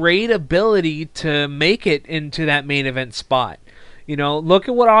have great ability to make it into that main event spot. Look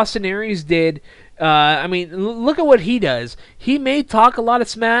at what Austin Aries did. Look at what he does. He may talk a lot of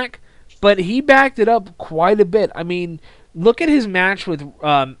smack, but he backed it up quite a bit. Look at his match with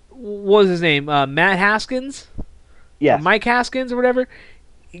what was his name? Matt Haskins? Yeah. Mike Haskins or whatever.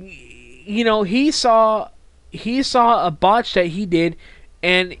 He saw a botch that he did,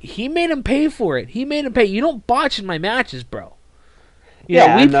 and he made him pay for it. He made him pay. You don't botch in my matches, bro. We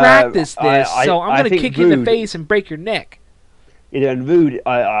practice this, so I'm going to kick you in the face and break your neck. And Roode,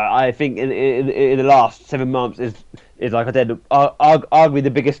 I think in the last 7 months is like I said, arguably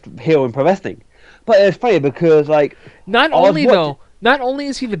the biggest heel in pro wrestling. But it's funny because not only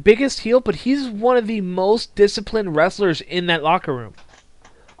is he the biggest heel, but he's one of the most disciplined wrestlers in that locker room.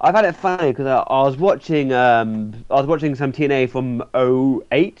 I found it funny because I was watching some TNA from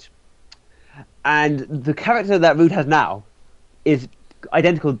 2008, and the character that Roode has now is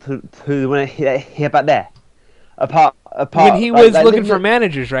identical to the one he had back there. Apart when he was looking for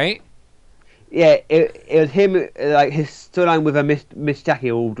managers, right? Yeah, it was him, his storyline with Miss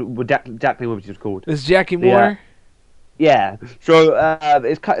Jackie, or Jacqueline, what she was called. Is Jackie Moore? Yeah. So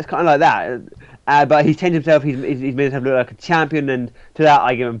it's kind of like that. But he's changed himself. He's made himself look like a champion, and to that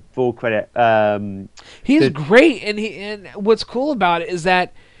I give him full credit. He's great, and what's cool about it is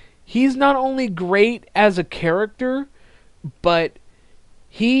that he's not only great as a character, but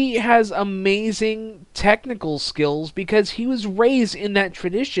he has amazing technical skills because he was raised in that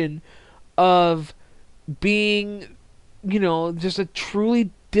tradition of being, just a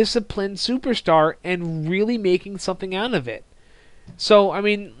truly disciplined superstar and really making something out of it. So,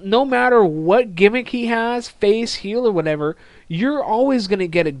 no matter what gimmick he has, face, heel, or whatever, you're always going to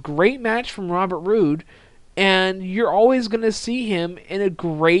get a great match from Robert Roode, and you're always going to see him in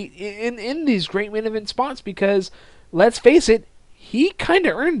in these great main event spots because, let's face it, he kind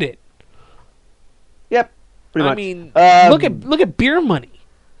of earned it. Yep, pretty much. Look at Beer Money.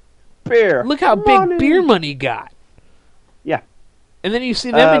 Look how big Beer Money got. Yeah. And then you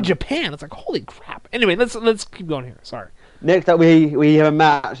see them in Japan. It's like, holy crap. Anyway, let's keep going here. Sorry. Next up, we have a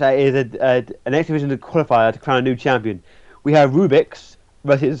match that is an X Division qualifier to crown a new champion. We have Rubik's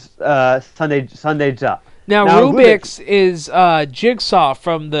versus Sunday Dutt. Now Rubik's is Jigsaw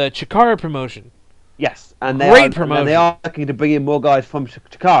from the Chikara promotion. Yes, and Great promotion. they are looking to bring in more guys from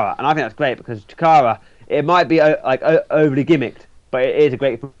Chikara, and I think that's great because Chikara, it might be overly gimmicked, but it is a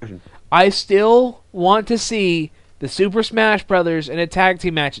great promotion. I still want to see the Super Smash Brothers in a tag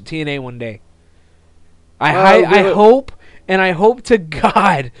team match at TNA one day. I hope to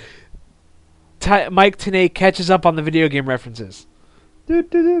God Mike Tenay catches up on the video game references.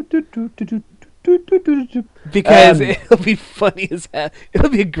 Because it'll be funny as hell. It'll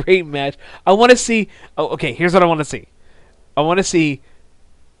be a great match. I want to see... Oh, okay, here's what I want to see. I want to see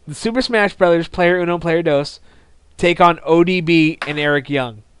the Super Smash Brothers, Player Uno, Player Dos, take on ODB and Eric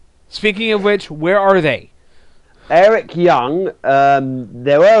Young. Speaking of which, where are they? Eric Young,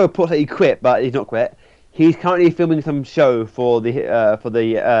 there were reports that he quit, but he's not quit. He's currently filming some show for the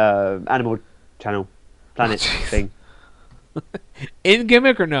Animal Channel Planet thing. In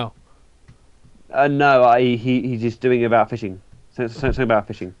gimmick or no? No, he's just doing about fishing. Something about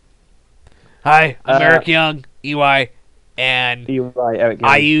fishing. Hi, I'm Eric Young, EY, and Eric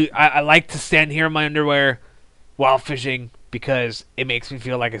Young. I like to stand here in my underwear while fishing because it makes me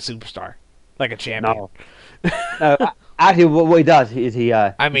feel like a superstar, like a champion. No, actually, what he does is he.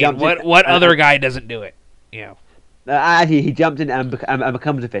 I mean, what other guy doesn't do it? You know. Actually, he jumps in and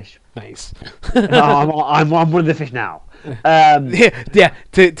becomes a fish. Nice. I'm one of the fish now. Yeah.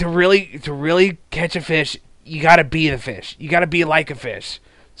 To really catch a fish, you gotta be the fish. You gotta be like a fish.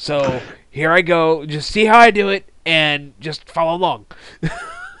 So here I go. Just see how I do it, and just follow along.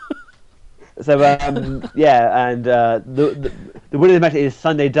 So yeah, and the winner of the match is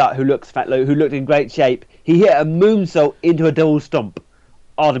Sunday Dutt, who looked in great shape. He hit a moonsault into a double stomp.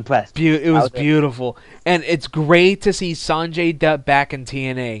 I was impressed. It was beautiful, and it's great to see Sanjay Dutt back in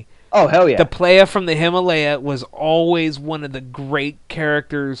TNA. Oh, hell yeah. The player from the Himalaya was always one of the great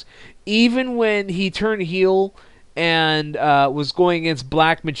characters. Even when he turned heel and was going against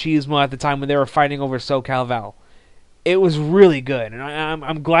Black Machismo at the time when they were fighting over SoCal Val. It was really good, and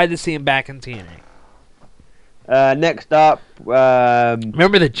I'm glad to see him back in TNA. Next up...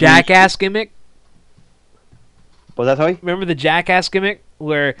 remember the Jackass gimmick? Was that sorry? Remember the Jackass gimmick?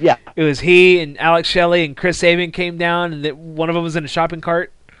 Where yeah. It was he and Alex Shelley and Chris Sabin came down, and one of them was in a shopping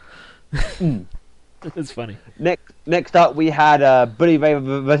cart? It's funny. Next up, we had Bully Ray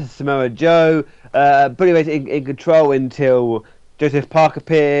versus Samoa Joe. Bully Ray's in control until Joseph Park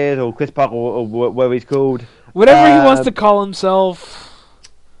appears, or Chris Park, or whatever he's called. Whatever he wants to call himself,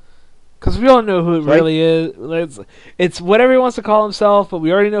 because we all know who it really is. It's whatever he wants to call himself, but we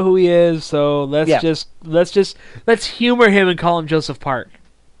already know who he is. So let's humor him and call him Joseph Park.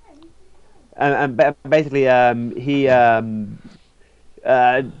 And basically,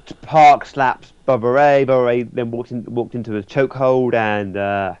 Park slaps Bubba Ray. Bubba Ray then walked into a chokehold, and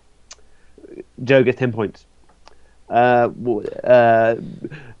Joe gets 10 points. It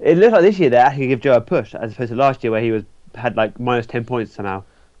looks like this year they actually give Joe a push, as opposed to last year where he had like minus 10 points somehow.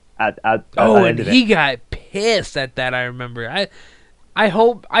 And he got pissed at that. I remember. I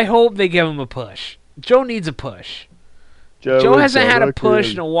hope they give him a push. Joe needs a push. Joe hasn't had a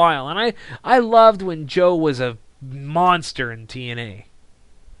push in a while, and I loved when Joe was a monster in TNA.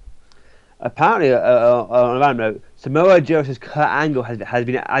 Apparently, on a random note, Samoa Joe versus Kurt Angle has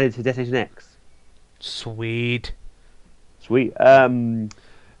been added to Destination X. Sweet.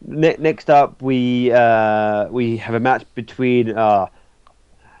 Next up, we have a match between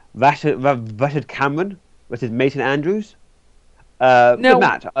Rashad Cameron versus Mason Andrews. Now,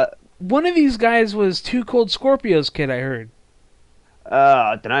 match. One of these guys was Too Cold Scorpio's kid, I heard.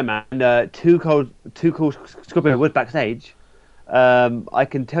 I don't know, man. Too Cold Scorpio was backstage. I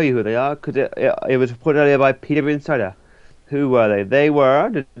can tell you who they are because it was reported earlier by PW Insider. Who were they? They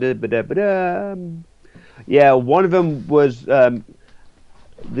were... Yeah, one of them was... Rash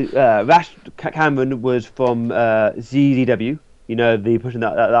Cameron was from ZZW. You know, the person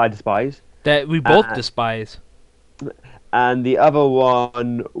that I despise. That we both despise. And the other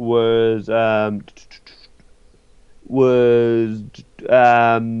one was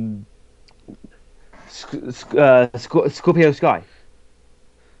Scorpio Sky.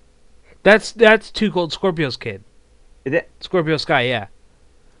 That's Too Cold Scorpio's kid. Is it? Scorpio Sky, yeah.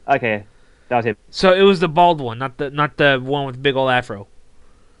 Okay, that was him. So it was the bald one, not the one with the big old afro.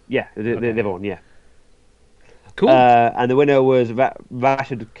 Yeah, the other one, yeah. Cool. And the winner was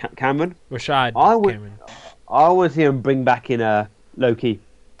Rashad Cameron. Cameron. I want to see him bring back in Low Key.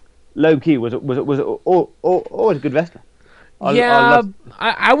 Low Key was always a good wrestler.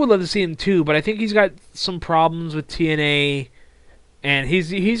 I would love to see him too, but I think he's got some problems with TNA, and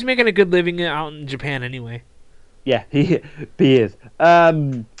he's making a good living out in Japan anyway. Yeah, he is.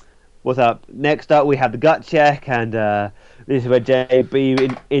 What's up? Next up, we have the Gut Check, and This is where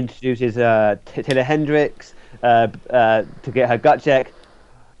JB introduces Taylor Hendricks to get her gut check.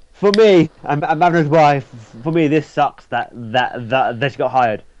 For me, I'm Maverick's wife. For me, this sucks that she got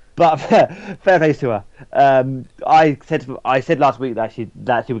hired. But fair play to her. I said last week that she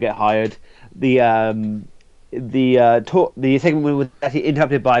would get hired. The segment was actually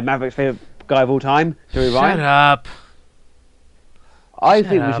interrupted by Maverick's favorite guy of all time, Joey Ryan. Shut up. I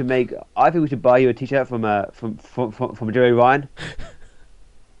think we should buy you a T-shirt from Joey Ryan.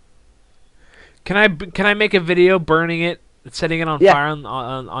 Can I make a video burning it, setting it on fire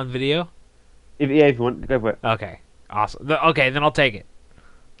on video? If you want, go for it. Okay, awesome. Okay, then I'll take it.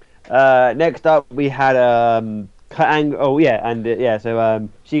 Next up, we had Kurt Angle. Oh yeah, so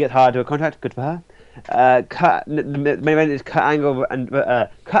she gets hired to a contract. Good for her. The main event is Kurt Angle and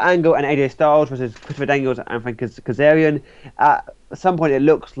AJ Styles versus Christopher Daniels and Frankie Kazarian. At some point, it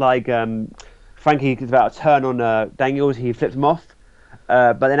looks like Frankie is about to turn on Daniels. He flips him off,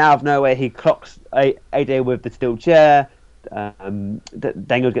 but then out of nowhere, he clocks AJ with the steel chair.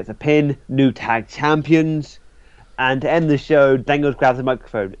 Daniels gets a pin. New tag champions. And to end the show, Daniels grabs the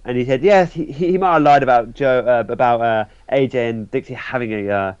microphone and he said, "Yes, he might have lied about AJ and Dixie having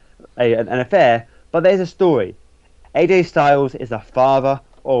an affair, but there's a story. AJ Styles is the father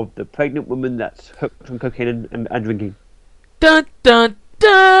of the pregnant woman that's hooked on cocaine and drinking." Dun dun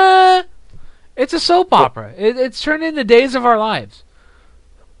dun! It's a soap opera. It's turned into Days of Our Lives.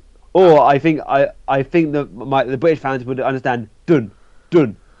 Or I think the British fans would understand. Dun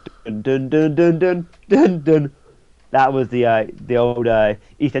dun dun dun dun dun dun dun dun. That was the old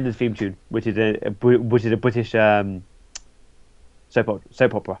EastEnders theme tune, which is a British soap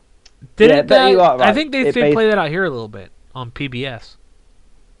opera. I think they play that out here a little bit on PBS.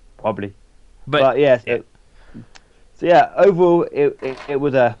 Probably, but yes. So yeah, overall, it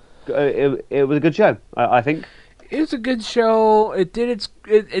was a good show. I think it was a good show. It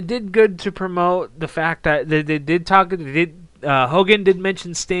did good to promote the fact that they did talk. Hogan did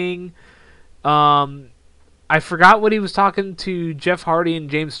mention Sting. I forgot what he was talking to Jeff Hardy and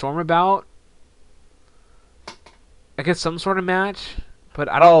James Storm about. I guess some sort of match, but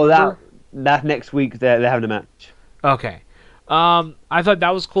I don't remember. That next week they're having a match. Okay. I thought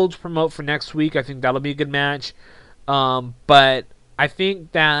that was cool to promote for next week. I think that'll be a good match. But I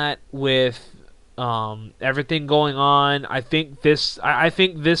think that with everything going on, I think this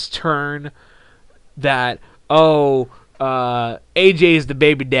turn that AJ is the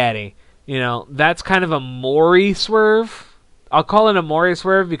baby daddy. You know, that's kind of a Maury swerve. I'll call it a Maury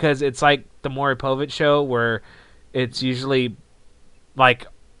swerve because it's like the Maury Povich show where it's usually like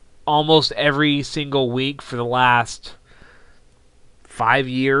almost every single week for the last 5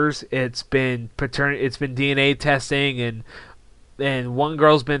 years. It's been DNA testing and one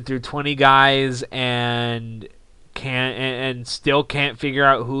girl's been through 20 guys and still can't figure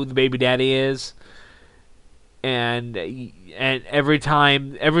out who the baby daddy is. And every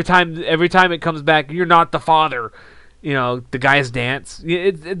time it comes back, you're not the father. You know, the guys dance.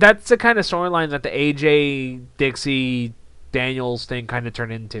 That's the kind of storyline that the AJ Dixie Daniels thing kind of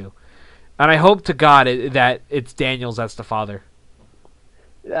turned into. And I hope to God that it's Daniels that's the father.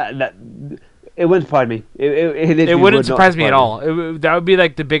 It wouldn't surprise me. It wouldn't surprise me at all. That would be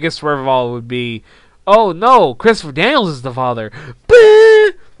like the biggest swerve of all. Would be, oh no, Christopher Daniels is the father.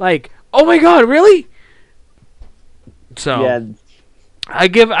 Like, oh my God, really? So yeah. I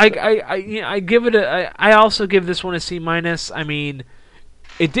also give this one a C-. I mean,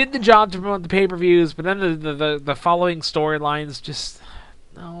 it did the job to promote the pay-per-views, but then the following storylines just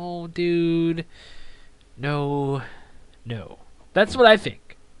no, dude. No. That's what I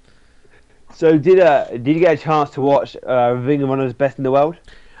think. So did you get a chance to watch Ring of Honor's Best in the World?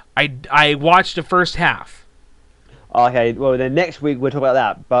 I watched the first half. Okay, well then next week we'll talk about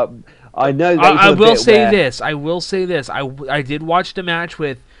that, but I know that I will say this. I did watch the match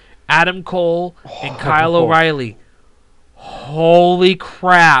with Adam Cole and Kyle O'Reilly. Holy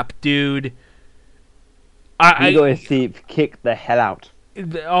crap, dude! Eagle Steve kicked the hell out.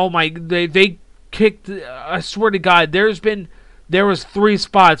 Oh my! They kicked. I swear to God, there was 3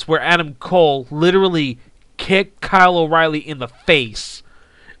 spots where Adam Cole literally kicked Kyle O'Reilly in the face.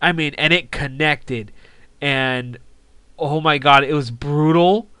 I mean, and it connected, and oh my God, it was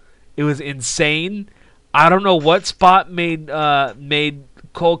brutal. It was insane. I don't know what spot made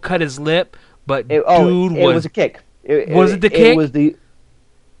Cole cut his lip, but it was a kick. Was it the kick?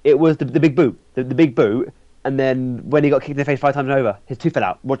 It was the big boot. The big boot, and then when he got kicked in the face 5 times over, his tooth fell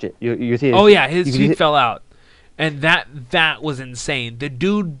out. Watch it. You see it. Oh yeah, his teeth fell out, and that was insane. The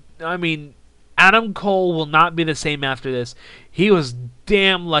dude. I mean, Adam Cole will not be the same after this. He was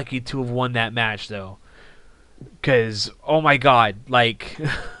damn lucky to have won that match, though. Because, oh my god, like,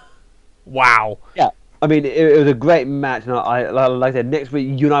 wow. Yeah, I mean, it was a great match, and like I said, next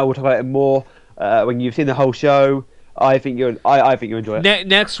week you and I will talk about it more when you've seen the whole show. I think you'll enjoy it.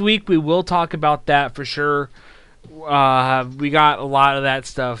 Next week we will talk about that for sure. We got a lot of that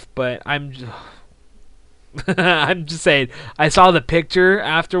stuff, but I'm just saying. I saw the picture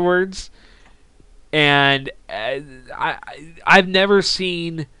afterwards, and I've never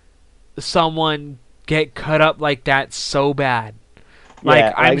seen someone get cut up like that so bad.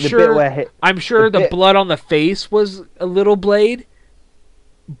 Like, I'm sure the blood on the face was a little blade,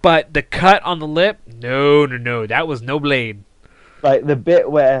 but the cut on the lip, no, that was no blade. Like the bit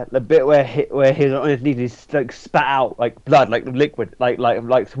where he was on his knees, he's like spat out like blood, like liquid, like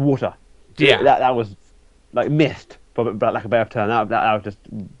water. Yeah, that was like mist, for lack of a better term. That was just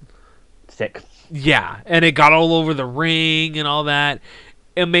sick. Yeah, and it got all over the ring and all that.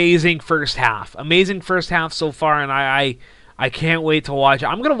 Amazing first half so far, and I can't wait to watch it.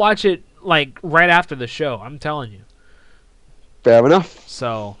 I'm gonna watch it like right after the show. I'm telling you. Fair enough.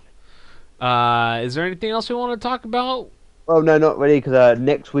 So, is there anything else we want to talk about? Oh no, not really, because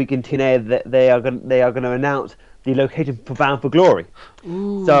next week in TNA they are going to announce the location for Bound for Glory.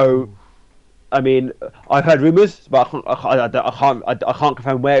 Ooh. So, I mean, I've heard rumors, but I can't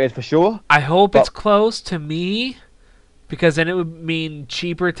confirm where it is for sure. I hope it's close to me, because then it would mean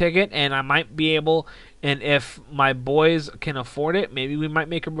cheaper ticket, and I might be able. And if my boys can afford it, maybe we might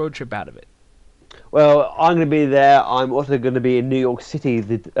make a road trip out of it. Well, I'm going to be there. I'm also going to be in New York City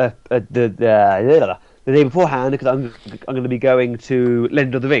the day beforehand, because I'm going to be going to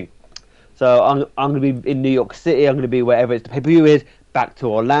Legend of the Ring. So I'm going to be in New York City. I'm going to be wherever the pay-per-view is. Back to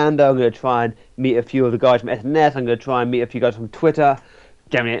Orlando. I'm going to try and meet a few of the guys from SNS. I'm going to try and meet a few guys from Twitter.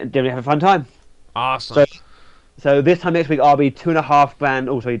 Generally have a fun time. Awesome. So this time next week I'll be $2,500.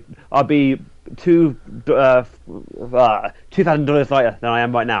 Also, I'll be $2,000 lighter than I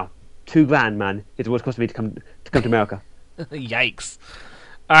am right now. $2,000, man, is what's costing me to come to America. Yikes!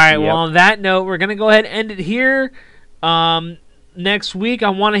 All right. Yep. Well, on that note, we're gonna go ahead and end it here. Next week, I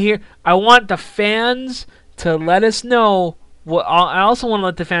want the fans to let us know. I also want to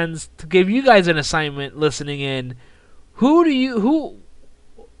let the fans to give you guys an assignment listening in. What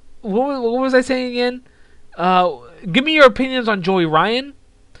was I saying again? Give me your opinions on Joey Ryan,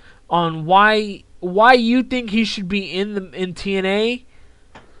 on why you think he should be in TNA.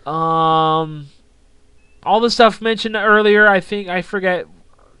 All the stuff mentioned earlier, I forget.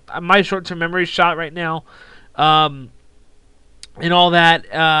 My short-term memory shot right now. And all that.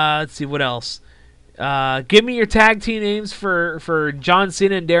 Let's see, what else? Give me your tag team names for John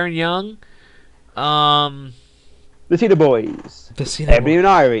Cena and Darren Young. The Cena Boys. Ebony and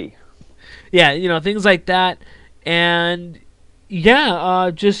Irie. Yeah, things like that. And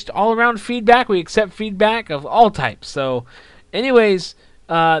yeah, just all-around feedback. We accept feedback of all types. So, anyways,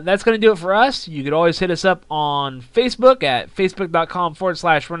 that's going to do it for us. You could always hit us up on Facebook at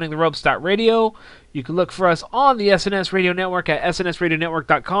facebook.com/runningtheropes.radio. You can look for us on the SNS Radio Network at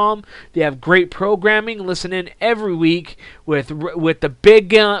snsradionetwork.com. They have great programming. Listen in every week with the big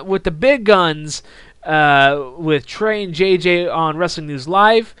guns, with Trey and JJ on Wrestling News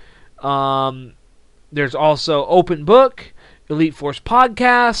Live. There's also Open Book, Elite Force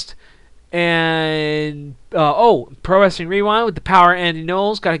Podcast, and Pro Wrestling Rewind with the power Andy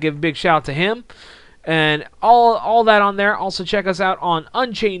Knowles. Got to give a big shout out to him. And all that on there. Also check us out on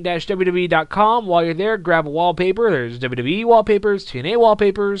unchained-wwe.com. While you're there, grab a wallpaper. There's WWE wallpapers, TNA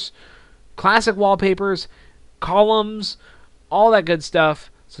wallpapers, classic wallpapers, columns, all that good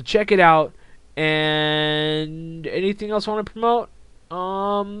stuff. So check it out. And anything else I want to promote?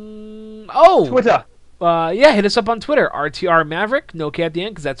 Twitter. Yeah, hit us up on Twitter. RTR Maverick, no K at the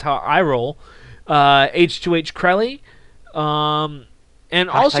end, because that's how I roll. H2H Crelly. And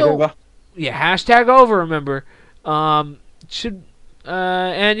hashtag also... over. Yeah, hashtag over, remember. And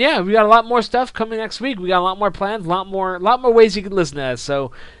yeah, we got a lot more stuff coming next week. We got a lot more plans, a lot more ways you can listen to us.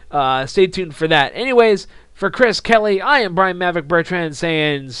 So stay tuned for that. Anyways, for Chris Kelly, I am Brian Maverick Bertrand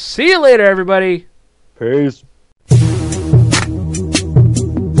saying, see you later, everybody. Peace.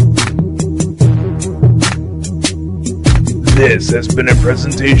 This has been a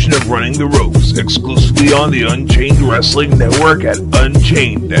presentation of Running the Ropes, exclusively on the Unchained Wrestling Network at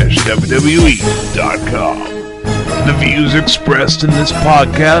unchained-wwe.com. The views expressed in this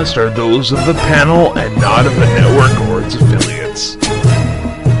podcast are those of the panel and not of the network or its affiliates.